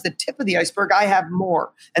 if that was the tip of the iceberg, I have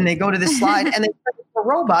more. And they go to the slide and they turn into a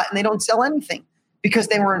robot and they don't sell anything because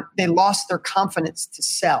they lost their confidence to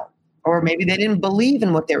sell. Or maybe they didn't believe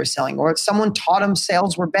in what they were selling, or someone taught them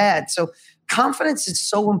sales were bad. So confidence is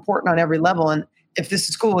so important on every level. And if this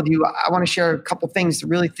is cool with you, I want to share a couple things to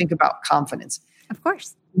really think about confidence. Of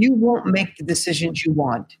course. You won't make the decisions you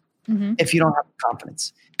want if you don't have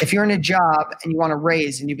confidence. If you're in a job and you want to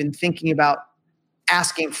raise and you've been thinking about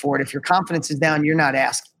asking for it, if your confidence is down, you're not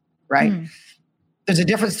asking, right? There's a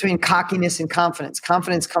difference between cockiness and confidence.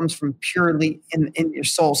 Confidence comes from purely in your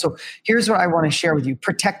soul. So here's what I want to share with you.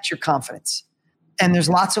 Protect your confidence. And there's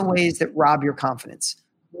lots of ways that rob your confidence.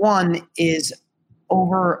 One is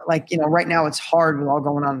right now it's hard with all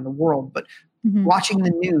going on in the world, but watching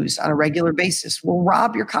the news on a regular basis will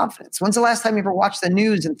rob your confidence. When's the last time you ever watched the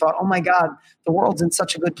news and thought, oh my God, the world's in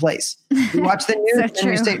such a good place? You watch the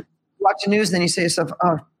news and then you say to yourself,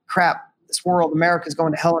 oh crap, this world, America's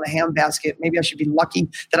going to hell in a handbasket. Maybe I should be lucky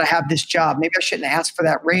that I have this job. Maybe I shouldn't ask for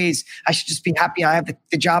that raise. I should just be happy I have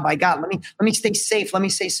the job I got. Let me stay safe. Let me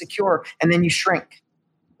stay secure. And then you shrink.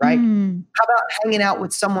 Right? How about hanging out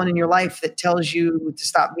with someone in your life that tells you to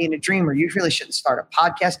stop being a dreamer? You really shouldn't start a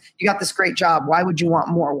podcast. You got this great job. Why would you want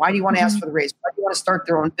more? Why do you want to ask for the raise? Why do you want to start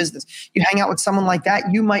their own business? You hang out with someone like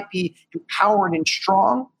that, you might be empowered and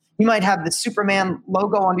strong. You might have the Superman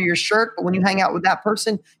logo under your shirt, but when you hang out with that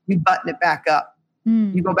person, you button it back up.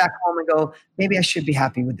 You go back home and go, maybe I should be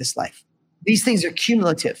happy with this life. These things are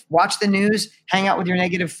cumulative. Watch the news, hang out with your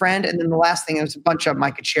negative friend. And then the last thing, there's a bunch of them I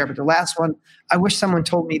could share, but the last one, I wish someone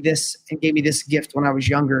told me this and gave me this gift when I was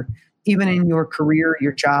younger. Even in your career,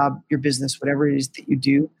 your job, your business, whatever it is that you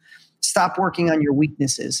do, stop working on your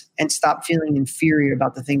weaknesses and stop feeling inferior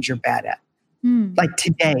about the things you're bad at. Like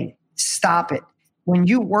today, stop it. When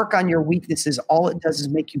you work on your weaknesses, all it does is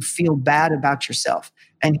make you feel bad about yourself.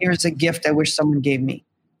 And here's a gift I wish someone gave me.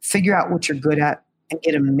 Figure out what you're good at and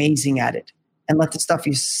get amazing at it. And let the stuff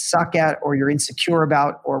you suck at or you're insecure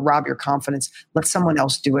about or rob your confidence, let someone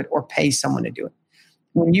else do it or pay someone to do it.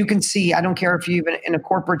 When you can see, I don't care if you're even in a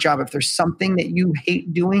corporate job, if there's something that you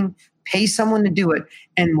hate doing, pay someone to do it.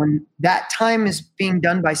 And when that time is being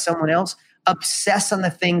done by someone else, obsess on the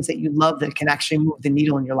things that you love that can actually move the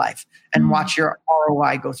needle in your life and watch your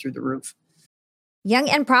ROI go through the roof. Young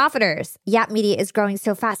and Profiters. Yap Media is growing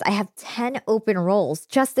so fast. I have 10 open roles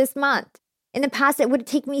just this month. In the past, it would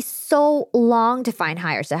take me so long to find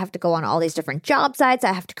hires. I have to go on all these different job sites.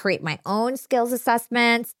 I have to create my own skills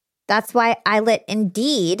assessments. That's why I let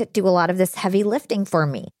Indeed do a lot of this heavy lifting for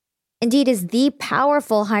me. Indeed is the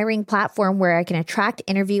powerful hiring platform where I can attract,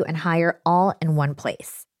 interview, and hire all in one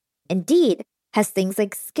place. Indeed has things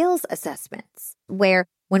like skills assessments, where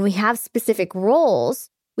when we have specific roles,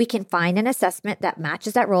 we can find an assessment that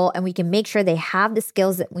matches that role and we can make sure they have the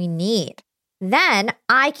skills that we need. Then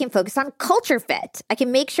I can focus on culture fit. I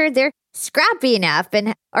can make sure they're scrappy enough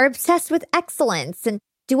and are obsessed with excellence and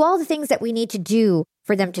do all the things that we need to do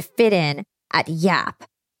for them to fit in at Yap.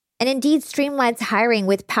 And Indeed streamlines hiring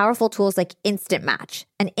with powerful tools like Instant Match.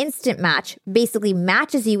 An Instant Match basically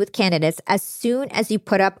matches you with candidates as soon as you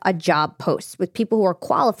put up a job post with people who are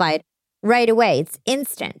qualified right away. It's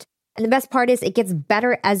instant. And the best part is it gets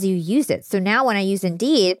better as you use it. So now when I use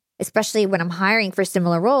Indeed, especially when I'm hiring for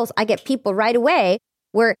similar roles, I get people right away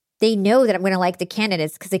where they know that I'm going to like the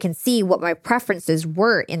candidates because they can see what my preferences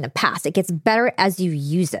were in the past. It gets better as you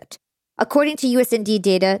use it. According to US Indeed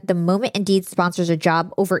data, the moment Indeed sponsors a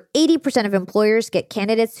job, over 80% of employers get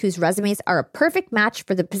candidates whose resumes are a perfect match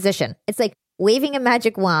for the position. It's like waving a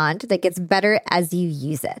magic wand that gets better as you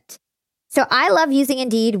use it. So I love using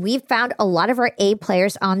Indeed. We've found a lot of our A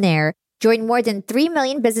players on there. Join more than 3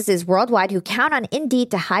 million businesses worldwide who count on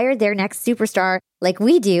Indeed to hire their next superstar like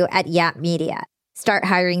we do at Yap Media. Start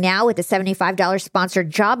hiring now with a $75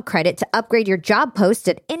 sponsored job credit to upgrade your job post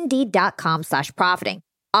at Indeed.com/profiting.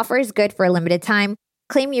 Offer is good for a limited time.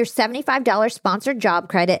 Claim your $75 sponsored job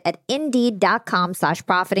credit at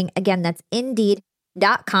Indeed.com/profiting. Again, that's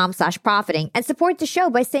Indeed.com/profiting. And support the show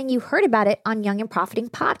by saying you heard about it on Young and Profiting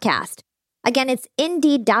Podcast. Again, it's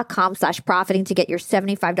Indeed.com/profiting to get your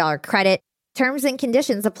 $75 credit. Terms and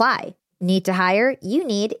conditions apply. Need to hire? You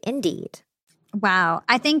need Indeed. Wow.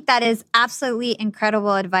 I think that is absolutely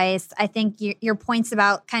incredible advice. I think your points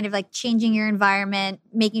about kind of like changing your environment,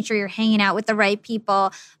 making sure you're hanging out with the right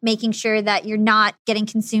people, making sure that you're not getting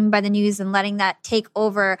consumed by the news and letting that take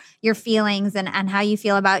over your feelings and how you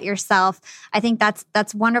feel about yourself. I think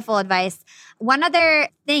that's wonderful advice. One other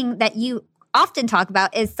thing that you often talk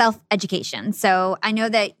about is self-education. So I know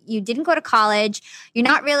that you didn't go to college. You're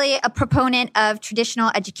not really a proponent of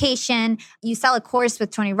traditional education. You sell a course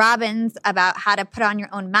with Tony Robbins about how to put on your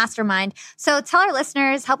own mastermind. So tell our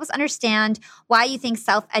listeners, help us understand why you think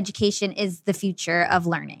self-education is the future of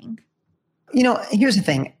learning. Here's the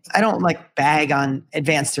thing. I don't bag on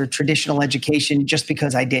advanced or traditional education just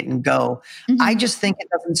because I didn't go. Mm-hmm. I just think it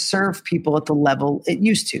doesn't serve people at the level it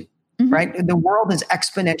used to, mm-hmm. right? The world has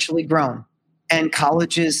exponentially grown. And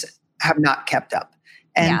colleges have not kept up.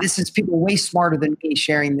 And This is people way smarter than me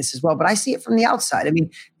sharing this as well. But I see it from the outside. I mean,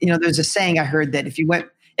 there's a saying I heard that if you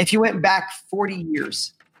went back 40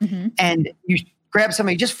 years mm-hmm. and you grabbed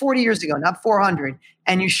somebody just 40 years ago, not 400,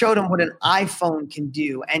 and you showed them what an iPhone can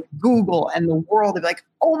do and Google and the world, they'd be like,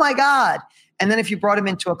 oh my God. And then if you brought them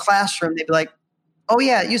into a classroom, they'd be like, oh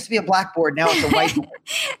yeah, it used to be a blackboard. Now it's a whiteboard.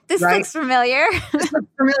 This looks familiar. This looks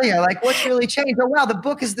familiar. What's really changed? Oh wow, the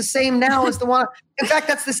book is the same now as the one. In fact,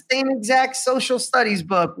 that's the same exact social studies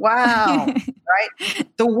book. Wow, right?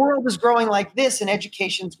 The world is growing like this and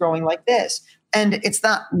education's growing like this. And it's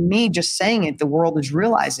not me just saying it. The world is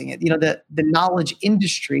realizing it. The knowledge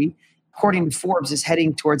industry, according to Forbes, is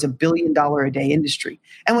heading towards $1 billion a day industry.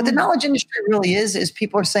 And what the knowledge industry really is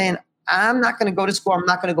people are saying, I'm not going to go to school. I'm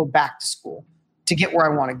not going to go back to school to get where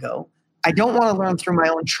I want to go. I don't want to learn through my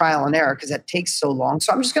own trial and error because that takes so long.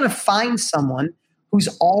 So I'm just going to find someone who's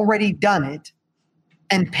already done it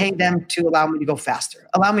and pay them to allow me to go faster,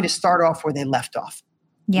 allow me to start off where they left off,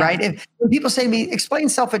 right? When people say to me, explain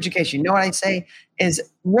self-education, you know what I say is,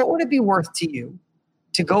 what would it be worth to you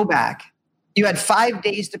to go back? You had 5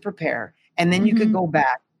 days to prepare, and then you could go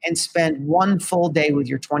back and spend one full day with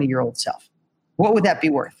your 20-year-old self. What would that be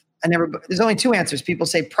worth? There's only two answers. People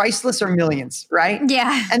say priceless or millions, right?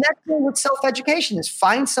 Yeah. And that's what self-education is.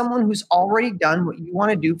 Find someone who's already done what you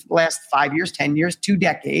want to do for the last 5 years, 10 years, 2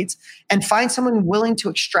 decades, and find someone willing to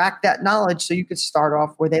extract that knowledge so you could start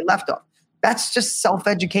off where they left off. That's just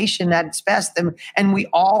self-education at its best. And we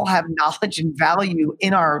all have knowledge and value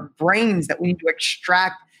in our brains that we need to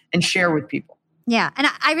extract and share with people. Yeah. And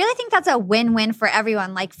I really think that's a win-win for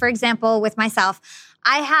everyone. Like, for example, with myself,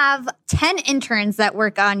 I have 10 interns that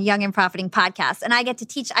work on Young and Profiting podcasts, and I get to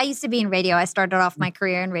teach. I used to be in radio. I started off my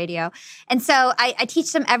career in radio. And so I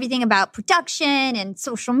teach them everything about production and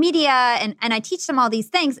social media, and I teach them all these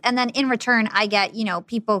things. And then in return, I get,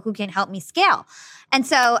 people who can help me scale. And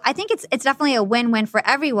so I think it's definitely a win-win for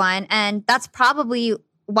everyone. And that's probably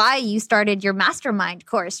why you started your mastermind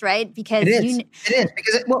course, right? Because it is.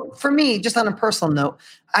 Because, for me, just on a personal note,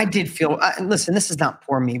 I did feel, listen, this is not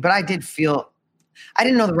poor me, but I did feel, I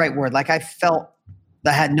didn't know the right word. I felt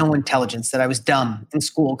I had no intelligence, that I was dumb in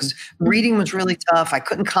school because reading was really tough. I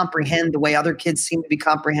couldn't comprehend the way other kids seemed to be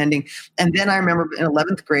comprehending. And then I remember in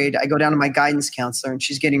 11th grade, I go down to my guidance counselor and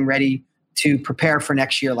she's getting ready to prepare for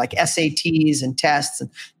next year, like SATs and tests. And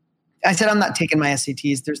I said, I'm not taking my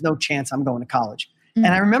SATs. There's no chance I'm going to college. Mm-hmm.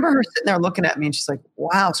 And I remember her sitting there looking at me and she's like,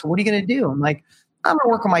 wow, so what are you going to do? I'm like, I'm going to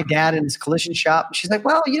work with my dad in his collision shop. And she's like,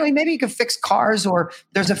 well, maybe you could fix cars, or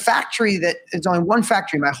there's a factory there's only one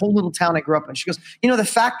factory in my whole little town I grew up in. She goes, the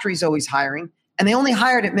factory's always hiring and they only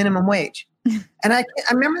hired at minimum wage. And I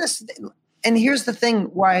remember this. And here's the thing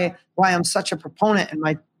why I'm such a proponent, and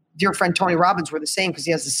my dear friend Tony Robbins were the same, because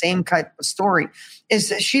he has the same type of story, is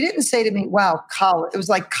that she didn't say to me, wow, college. It was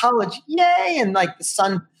like college, yay. And like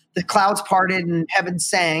the clouds parted and heaven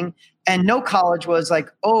sang. And no college was like,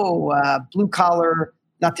 blue collar,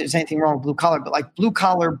 not that there's anything wrong with blue collar, but like blue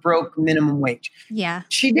collar broke minimum wage. Yeah.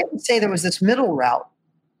 She didn't say there was this middle route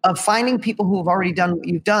of finding people who have already done what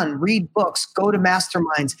you've done, read books, go to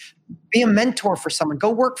masterminds, be a mentor for someone, go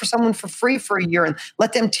work for someone for free for a year and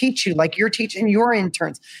let them teach you like you're teaching your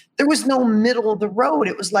interns. There was no middle of the road.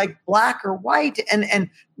 It was like black or white and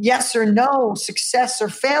yes or no, success or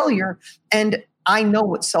failure. And I know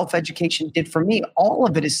what self-education did for me. All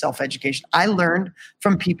of it is self-education. I learned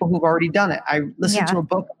from people who've already done it. I listen to a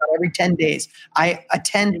book about every 10 days. I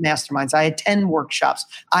attend masterminds. I attend workshops.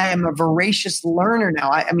 I am a voracious learner now.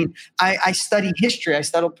 I study history. I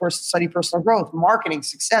study personal growth, marketing,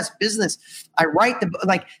 success, business. I write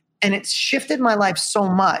and it's shifted my life so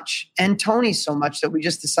much, and Tony so much, that we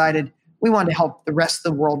just decided we wanted to help the rest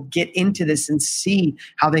of the world get into this and see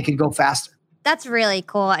how they could go faster. That's really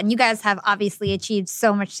cool. And you guys have obviously achieved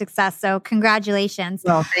so much success. So congratulations.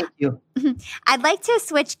 Well, thank you. I'd like to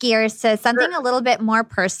switch gears to something a little bit more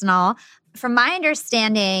personal. From my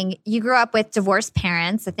understanding, you grew up with divorced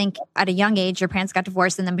parents. I think at a young age, your parents got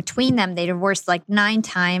divorced, and then between them, they divorced like 9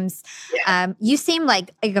 times. Yeah. You seem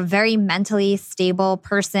like a very mentally stable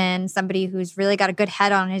person, somebody who's really got a good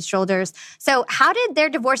head on his shoulders. So how did their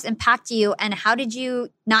divorce impact you, and how did you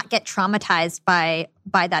not get traumatized by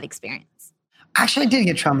that experience? Actually, I did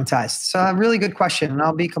get traumatized. So a really good question. And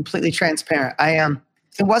I'll be completely transparent.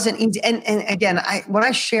 It wasn't easy. And again, when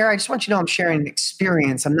I share, I just want you to know I'm sharing an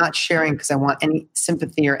experience. I'm not sharing because I want any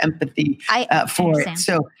sympathy or empathy for it.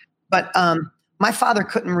 So, but my father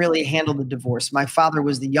couldn't really handle the divorce. My father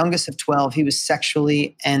was the youngest of 12. He was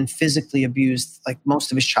sexually and physically abused like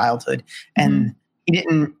most of his childhood. And he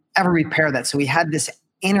didn't ever repair that. So he had this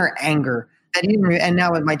inner anger that he didn't, and now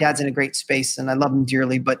my dad's in a great space and I love him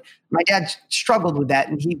dearly, but my dad struggled with that,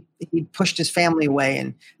 and he pushed his family away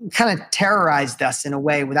and kind of terrorized us in a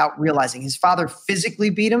way without realizing. His father physically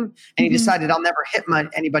beat him, and he decided, I'll never hit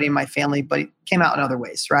anybody in my family, but it came out in other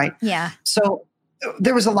ways, right? Yeah. So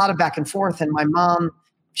there was a lot of back and forth, and my mom,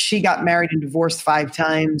 she got married and divorced 5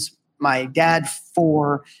 times. My dad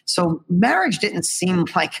 4. So marriage didn't seem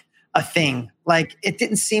like a thing. Like it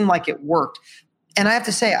didn't seem like it worked. And I have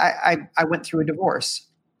to say, I went through a divorce,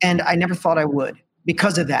 and I never thought I would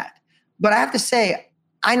because of that. But I have to say,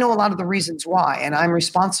 I know a lot of the reasons why, and I'm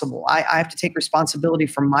responsible. I have to take responsibility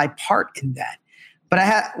for my part in that. But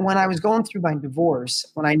when I was going through my divorce,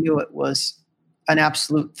 when I knew it was an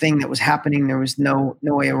absolute thing that was happening, there was no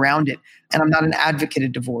way around it. And I'm not an advocate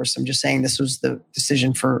of divorce. I'm just saying this was the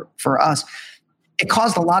decision for us. It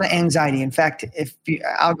caused a lot of anxiety. In fact,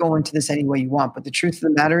 I'll go into this any way you want, but the truth of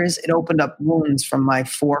the matter is it opened up wounds from my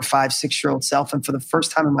 4, 5, 6-year-old self. And for the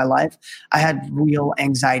first time in my life, I had real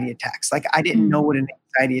anxiety attacks. Like I didn't know what an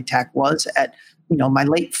anxiety attack was. At my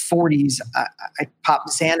late 40s, I popped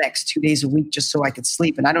Xanax 2 days a week just so I could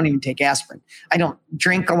sleep. And I don't even take aspirin. I don't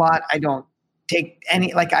drink a lot. I don't take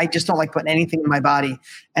I just don't like putting anything in my body.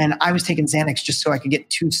 And I was taking Xanax just so I could get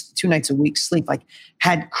two nights a week sleep. Like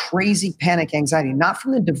had crazy panic anxiety, not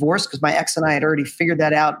from the divorce, because my ex and I had already figured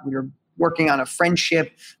that out. We were working on a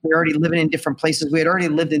friendship. We were already living in different places. We had already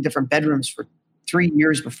lived in different bedrooms for 3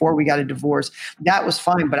 years before we got a divorce. That was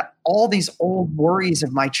fine. But all these old worries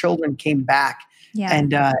of my children came back. Yeah.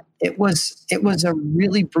 And it was a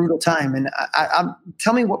really brutal time. And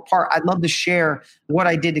tell me what part. I'd love to share what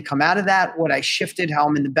I did to come out of that, what I shifted, how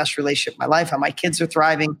I'm in the best relationship of my life, how my kids are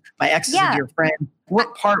thriving, my ex is a dear friend.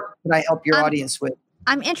 What part could I help your audience with?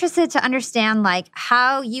 I'm interested to understand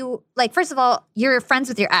how you, first of all, you're friends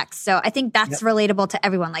with your ex. So I think that's relatable to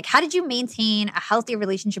everyone. How did you maintain a healthy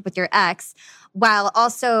relationship with your ex while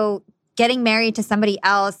also getting married to somebody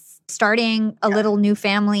else, starting a little new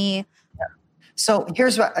family? So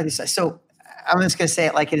here's what I decided. So I'm just going to say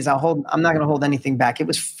it like it is. I'm not going to hold anything back. It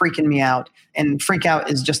was freaking me out. And freak out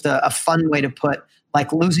is just a fun way to put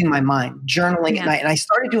losing my mind, journaling at night. And I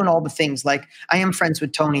started doing all the things. I am friends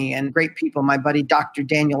with Tony and great people, my buddy, Dr.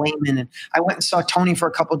 Daniel Amen. And I went and saw Tony for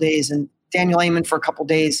a couple of days and Daniel Amen for a couple of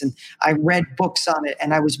days. And I read books on it,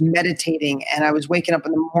 and I was meditating, and I was waking up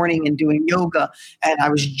in the morning and doing yoga, and I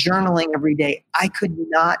was journaling every day. I could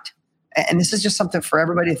not, and this is just something for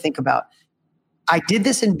everybody to think about. I did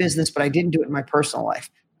this in business, but I didn't do it in my personal life.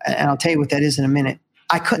 And I'll tell you what that is in a minute.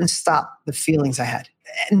 I couldn't stop the feelings I had.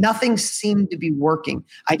 Nothing seemed to be working.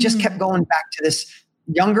 I just kept going back to this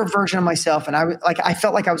younger version of myself. And I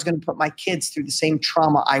felt like I was going to put my kids through the same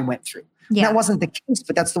trauma I went through. Yeah. That wasn't the case,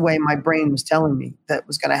 but that's the way my brain was telling me that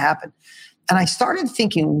was going to happen. And I started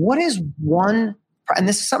thinking, what is one, and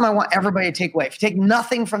this is something I want everybody to take away. If you take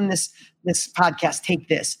nothing from this podcast, take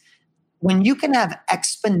this. When you can have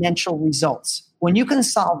exponential results, when you can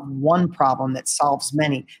solve one problem that solves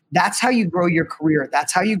many, that's how you grow your career.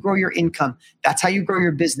 That's how you grow your income. That's how you grow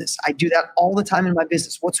your business. I do that all the time in my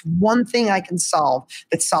business. What's one thing I can solve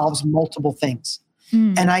that solves multiple things?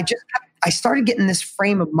 And I started getting this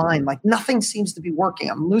frame of mind, nothing seems to be working.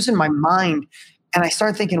 I'm losing my mind. And I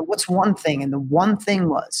started thinking, what's one thing? And the one thing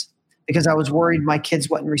was, because I was worried my kids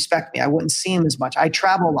wouldn't respect me. I wouldn't see them as much. I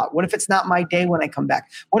travel a lot. What if it's not my day when I come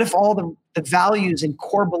back? What if all the values and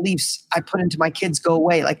core beliefs I put into my kids go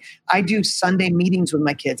away? I do Sunday meetings with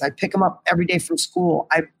my kids. I pick them up every day from school.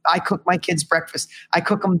 I cook my kids breakfast. I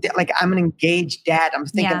cook them I'm an engaged dad. I'm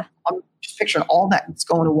thinking, I'm just picturing all that's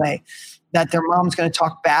going away, that their mom's going to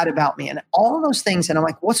talk bad about me and all of those things. And I'm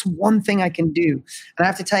like, what's one thing I can do? And I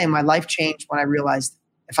have to tell you, my life changed when I realized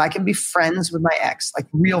if I can be friends with my ex,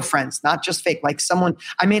 real friends, not just fake,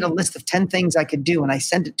 I made a list of 10 things I could do and I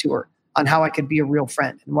sent it to her. on how I could be a real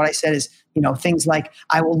friend. And what I said is, things like,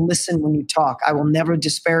 I will listen when you talk. I will never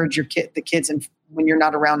disparage the kids and when you're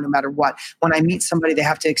not around, no matter what. When I meet somebody, they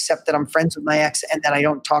have to accept that I'm friends with my ex and that I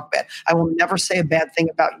don't talk bad. I will never say a bad thing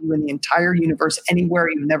about you in the entire universe, anywhere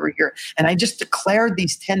you never hear. And I just declared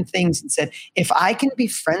these 10 things and said, if I can be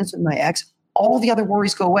friends with my ex, all the other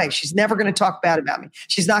worries go away. She's never going to talk bad about me.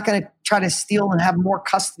 She's not going to try to steal and have more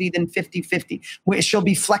custody than 50-50. She'll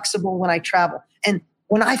be flexible when I travel. And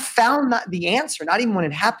when I found the answer, not even when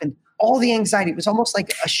it happened, all the anxiety, it was almost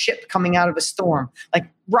like a ship coming out of a storm, like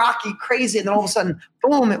rocky, crazy. And then all of a sudden,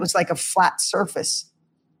 boom, it was like a flat surface.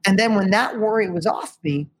 And then when that worry was off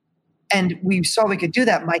me and we saw we could do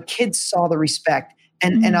that, my kids saw the respect.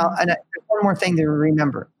 And one more thing to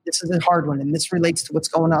remember. This is a hard one, and this relates to what's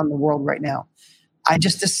going on in the world right now. I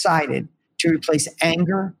just decided to replace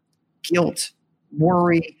anger, guilt,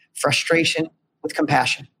 worry, frustration with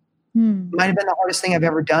compassion. Might have been the hardest thing I've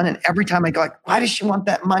ever done. And every time I go like, why does she want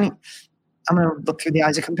that money? I'm going to look through the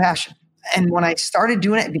eyes of compassion. And when I started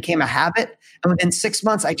doing it, it became a habit. And within 6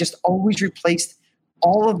 months, I just always replaced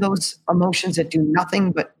all of those emotions that do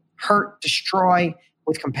nothing but hurt, destroy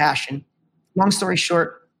with compassion. Long story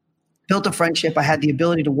short, built a friendship. I had the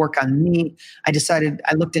ability to work on me. I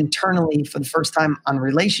looked internally for the first time on the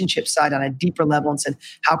relationship side on a deeper level and said,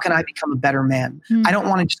 how can I become a better man? I don't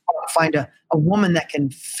want to just find a woman that can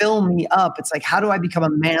fill me up. It's like, how do I become a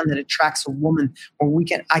man that attracts a woman where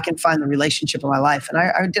I can find the relationship in my life? And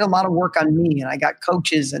I did a lot of work on me, and I got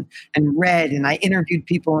coaches and read, and I interviewed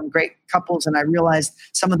people and great couples. And I realized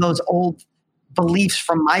some of those old beliefs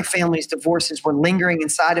from my family's divorces were lingering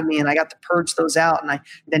inside of me, and I got to purge those out. And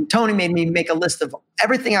then Tony made me make a list of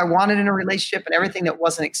everything I wanted in a relationship and everything that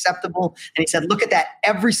wasn't acceptable. And he said, look at that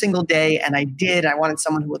every single day. And I did. I wanted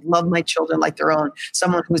someone who would love my children like their own,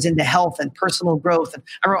 someone who was into health and personal growth. And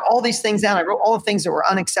I wrote all these things down. I wrote all the things that were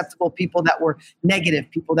unacceptable, people that were negative,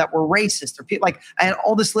 people that were racist, or people I had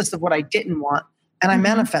all this list of what I didn't want, and I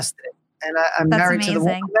manifested it. And I'm married to the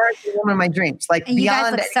woman of my dreams. And you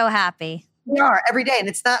guys look so happy. We are every day. And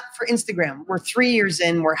it's not for Instagram. We're 3 years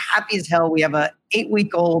in. We're happy as hell. We have a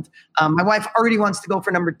 8-week-old. My wife already wants to go for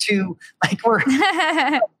number 2.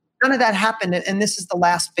 None of that happened. And this is the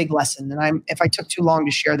last big lesson. And if I took too long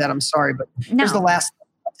to share that, I'm sorry. But here's the last thing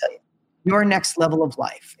I'll tell you. Your next level of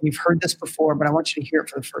life, and you've heard this before, but I want you to hear it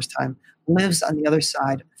for the first time, lives on the other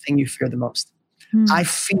side of the thing you fear the most. I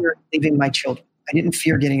feared leaving my children. I didn't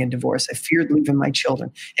fear getting a divorce. I feared leaving my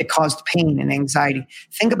children. It caused pain and anxiety.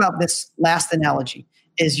 Think about this last analogy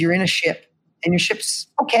is you're in a ship, and your ship's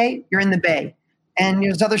okay. You're in the bay, and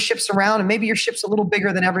there's other ships around, and maybe your ship's a little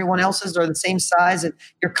bigger than everyone else's or the same size, and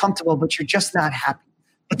you're comfortable, but you're just not happy.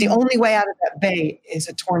 But the only way out of that bay is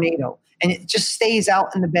a tornado, and it just stays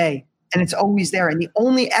out in the bay, and it's always there. And the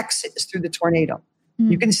only exit is through the tornado.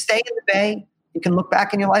 You can stay in the bay. You can look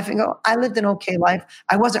back in your life and go, I lived an okay life.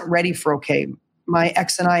 I wasn't ready for okay. My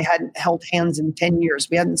ex and I hadn't held hands in 10 years.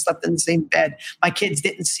 We hadn't slept in the same bed. My kids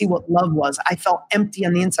didn't see what love was. I felt empty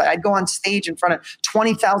on the inside. I'd go on stage in front of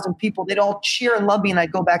 20,000 people. They'd all cheer and love me, and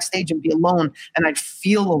I'd go backstage and be alone, and I'd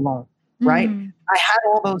feel alone, right? I had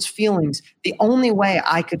all those feelings. The only way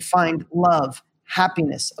I could find love,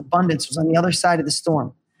 happiness, abundance was on the other side of the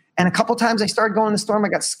storm. And a couple times I started going in the storm. I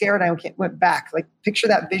got scared. I went back. Like, picture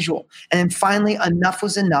that visual. And then finally, enough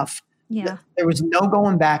was enough. Yeah. There was no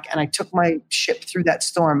going back. And I took my ship through that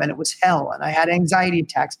storm, and it was hell. And I had anxiety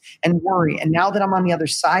attacks and worry. And now that I'm on the other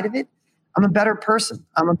side of it, I'm a better person.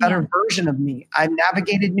 I'm a better version of me. I've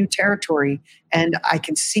navigated new territory, and I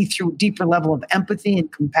can see through a deeper level of empathy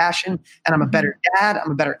and compassion. And I'm a better dad.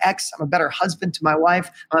 I'm a better ex. I'm a better husband to my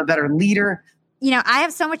wife. I'm a better leader. I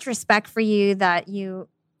have so much respect for you that you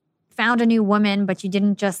found a new woman, but you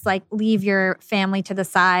didn't just leave your family to the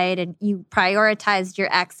side, and you prioritized your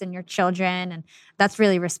ex and your children. And that's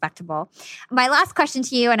really respectable. My last question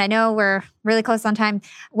to you, and I know we're really close on time.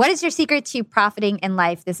 What is your secret to profiting in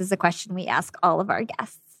life? This is a question we ask all of our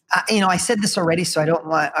guests. I said this already, so I don't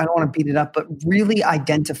want to beat it up, but really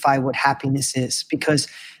identify what happiness is, because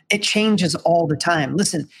it changes all the time.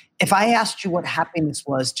 Listen, if I asked you what happiness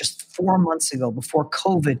was just 4 months ago, before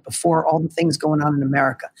COVID, before all the things going on in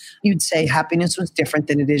America, you'd say happiness was different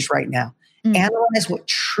than it is right now. Analyze what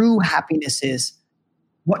true happiness is,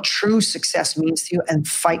 what true success means to you, and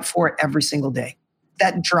fight for it every single day.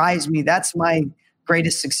 That drives me. That's my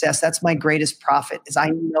greatest success. That's my greatest profit, is I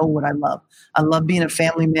know what I love. I love being a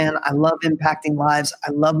family man. I love impacting lives.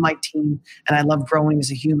 I love my team, and I love growing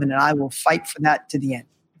as a human, and I will fight for that to the end.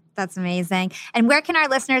 That's amazing. And where can our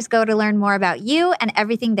listeners go to learn more about you and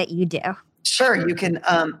everything that you do? Sure, you can.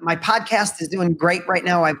 My podcast is doing great right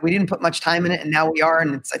now. We didn't put much time in it, and now we are,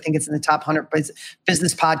 and I think it's in the top 100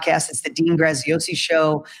 business podcasts. It's the Dean Graziosi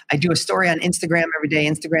Show. I do a story on Instagram every day.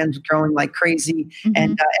 Instagram's growing like crazy. Mm-hmm.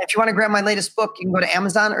 And if you want to grab my latest book, you can go to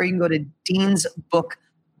Amazon or you can go to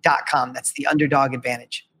deansbook.com. That's The Underdog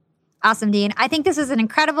Advantage. Awesome, Dean. I think this was an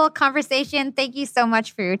incredible conversation. Thank you so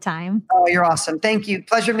much for your time. Oh, you're awesome. Thank you.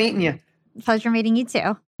 Pleasure meeting you. Pleasure meeting you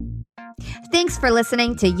too. Thanks for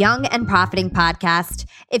listening to Young and Profiting Podcast.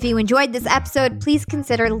 If you enjoyed this episode, please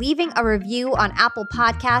consider leaving a review on Apple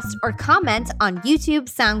Podcasts or comment on YouTube,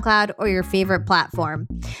 SoundCloud, or your favorite platform.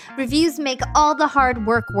 Reviews make all the hard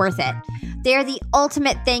work worth it. They're the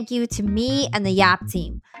ultimate thank you to me and the Yap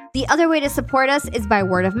team. The other way to support us is by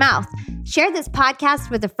word of mouth. Share this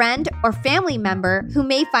podcast with a friend or family member who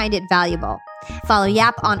may find it valuable. Follow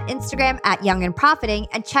Yap on Instagram at Young and Profiting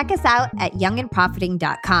and check us out at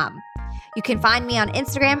youngandprofiting.com. You can find me on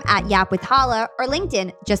Instagram at Yap with Hala or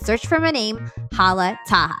LinkedIn. Just search for my name, Hala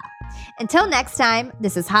Taha. Until next time,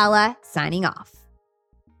 this is Hala signing off.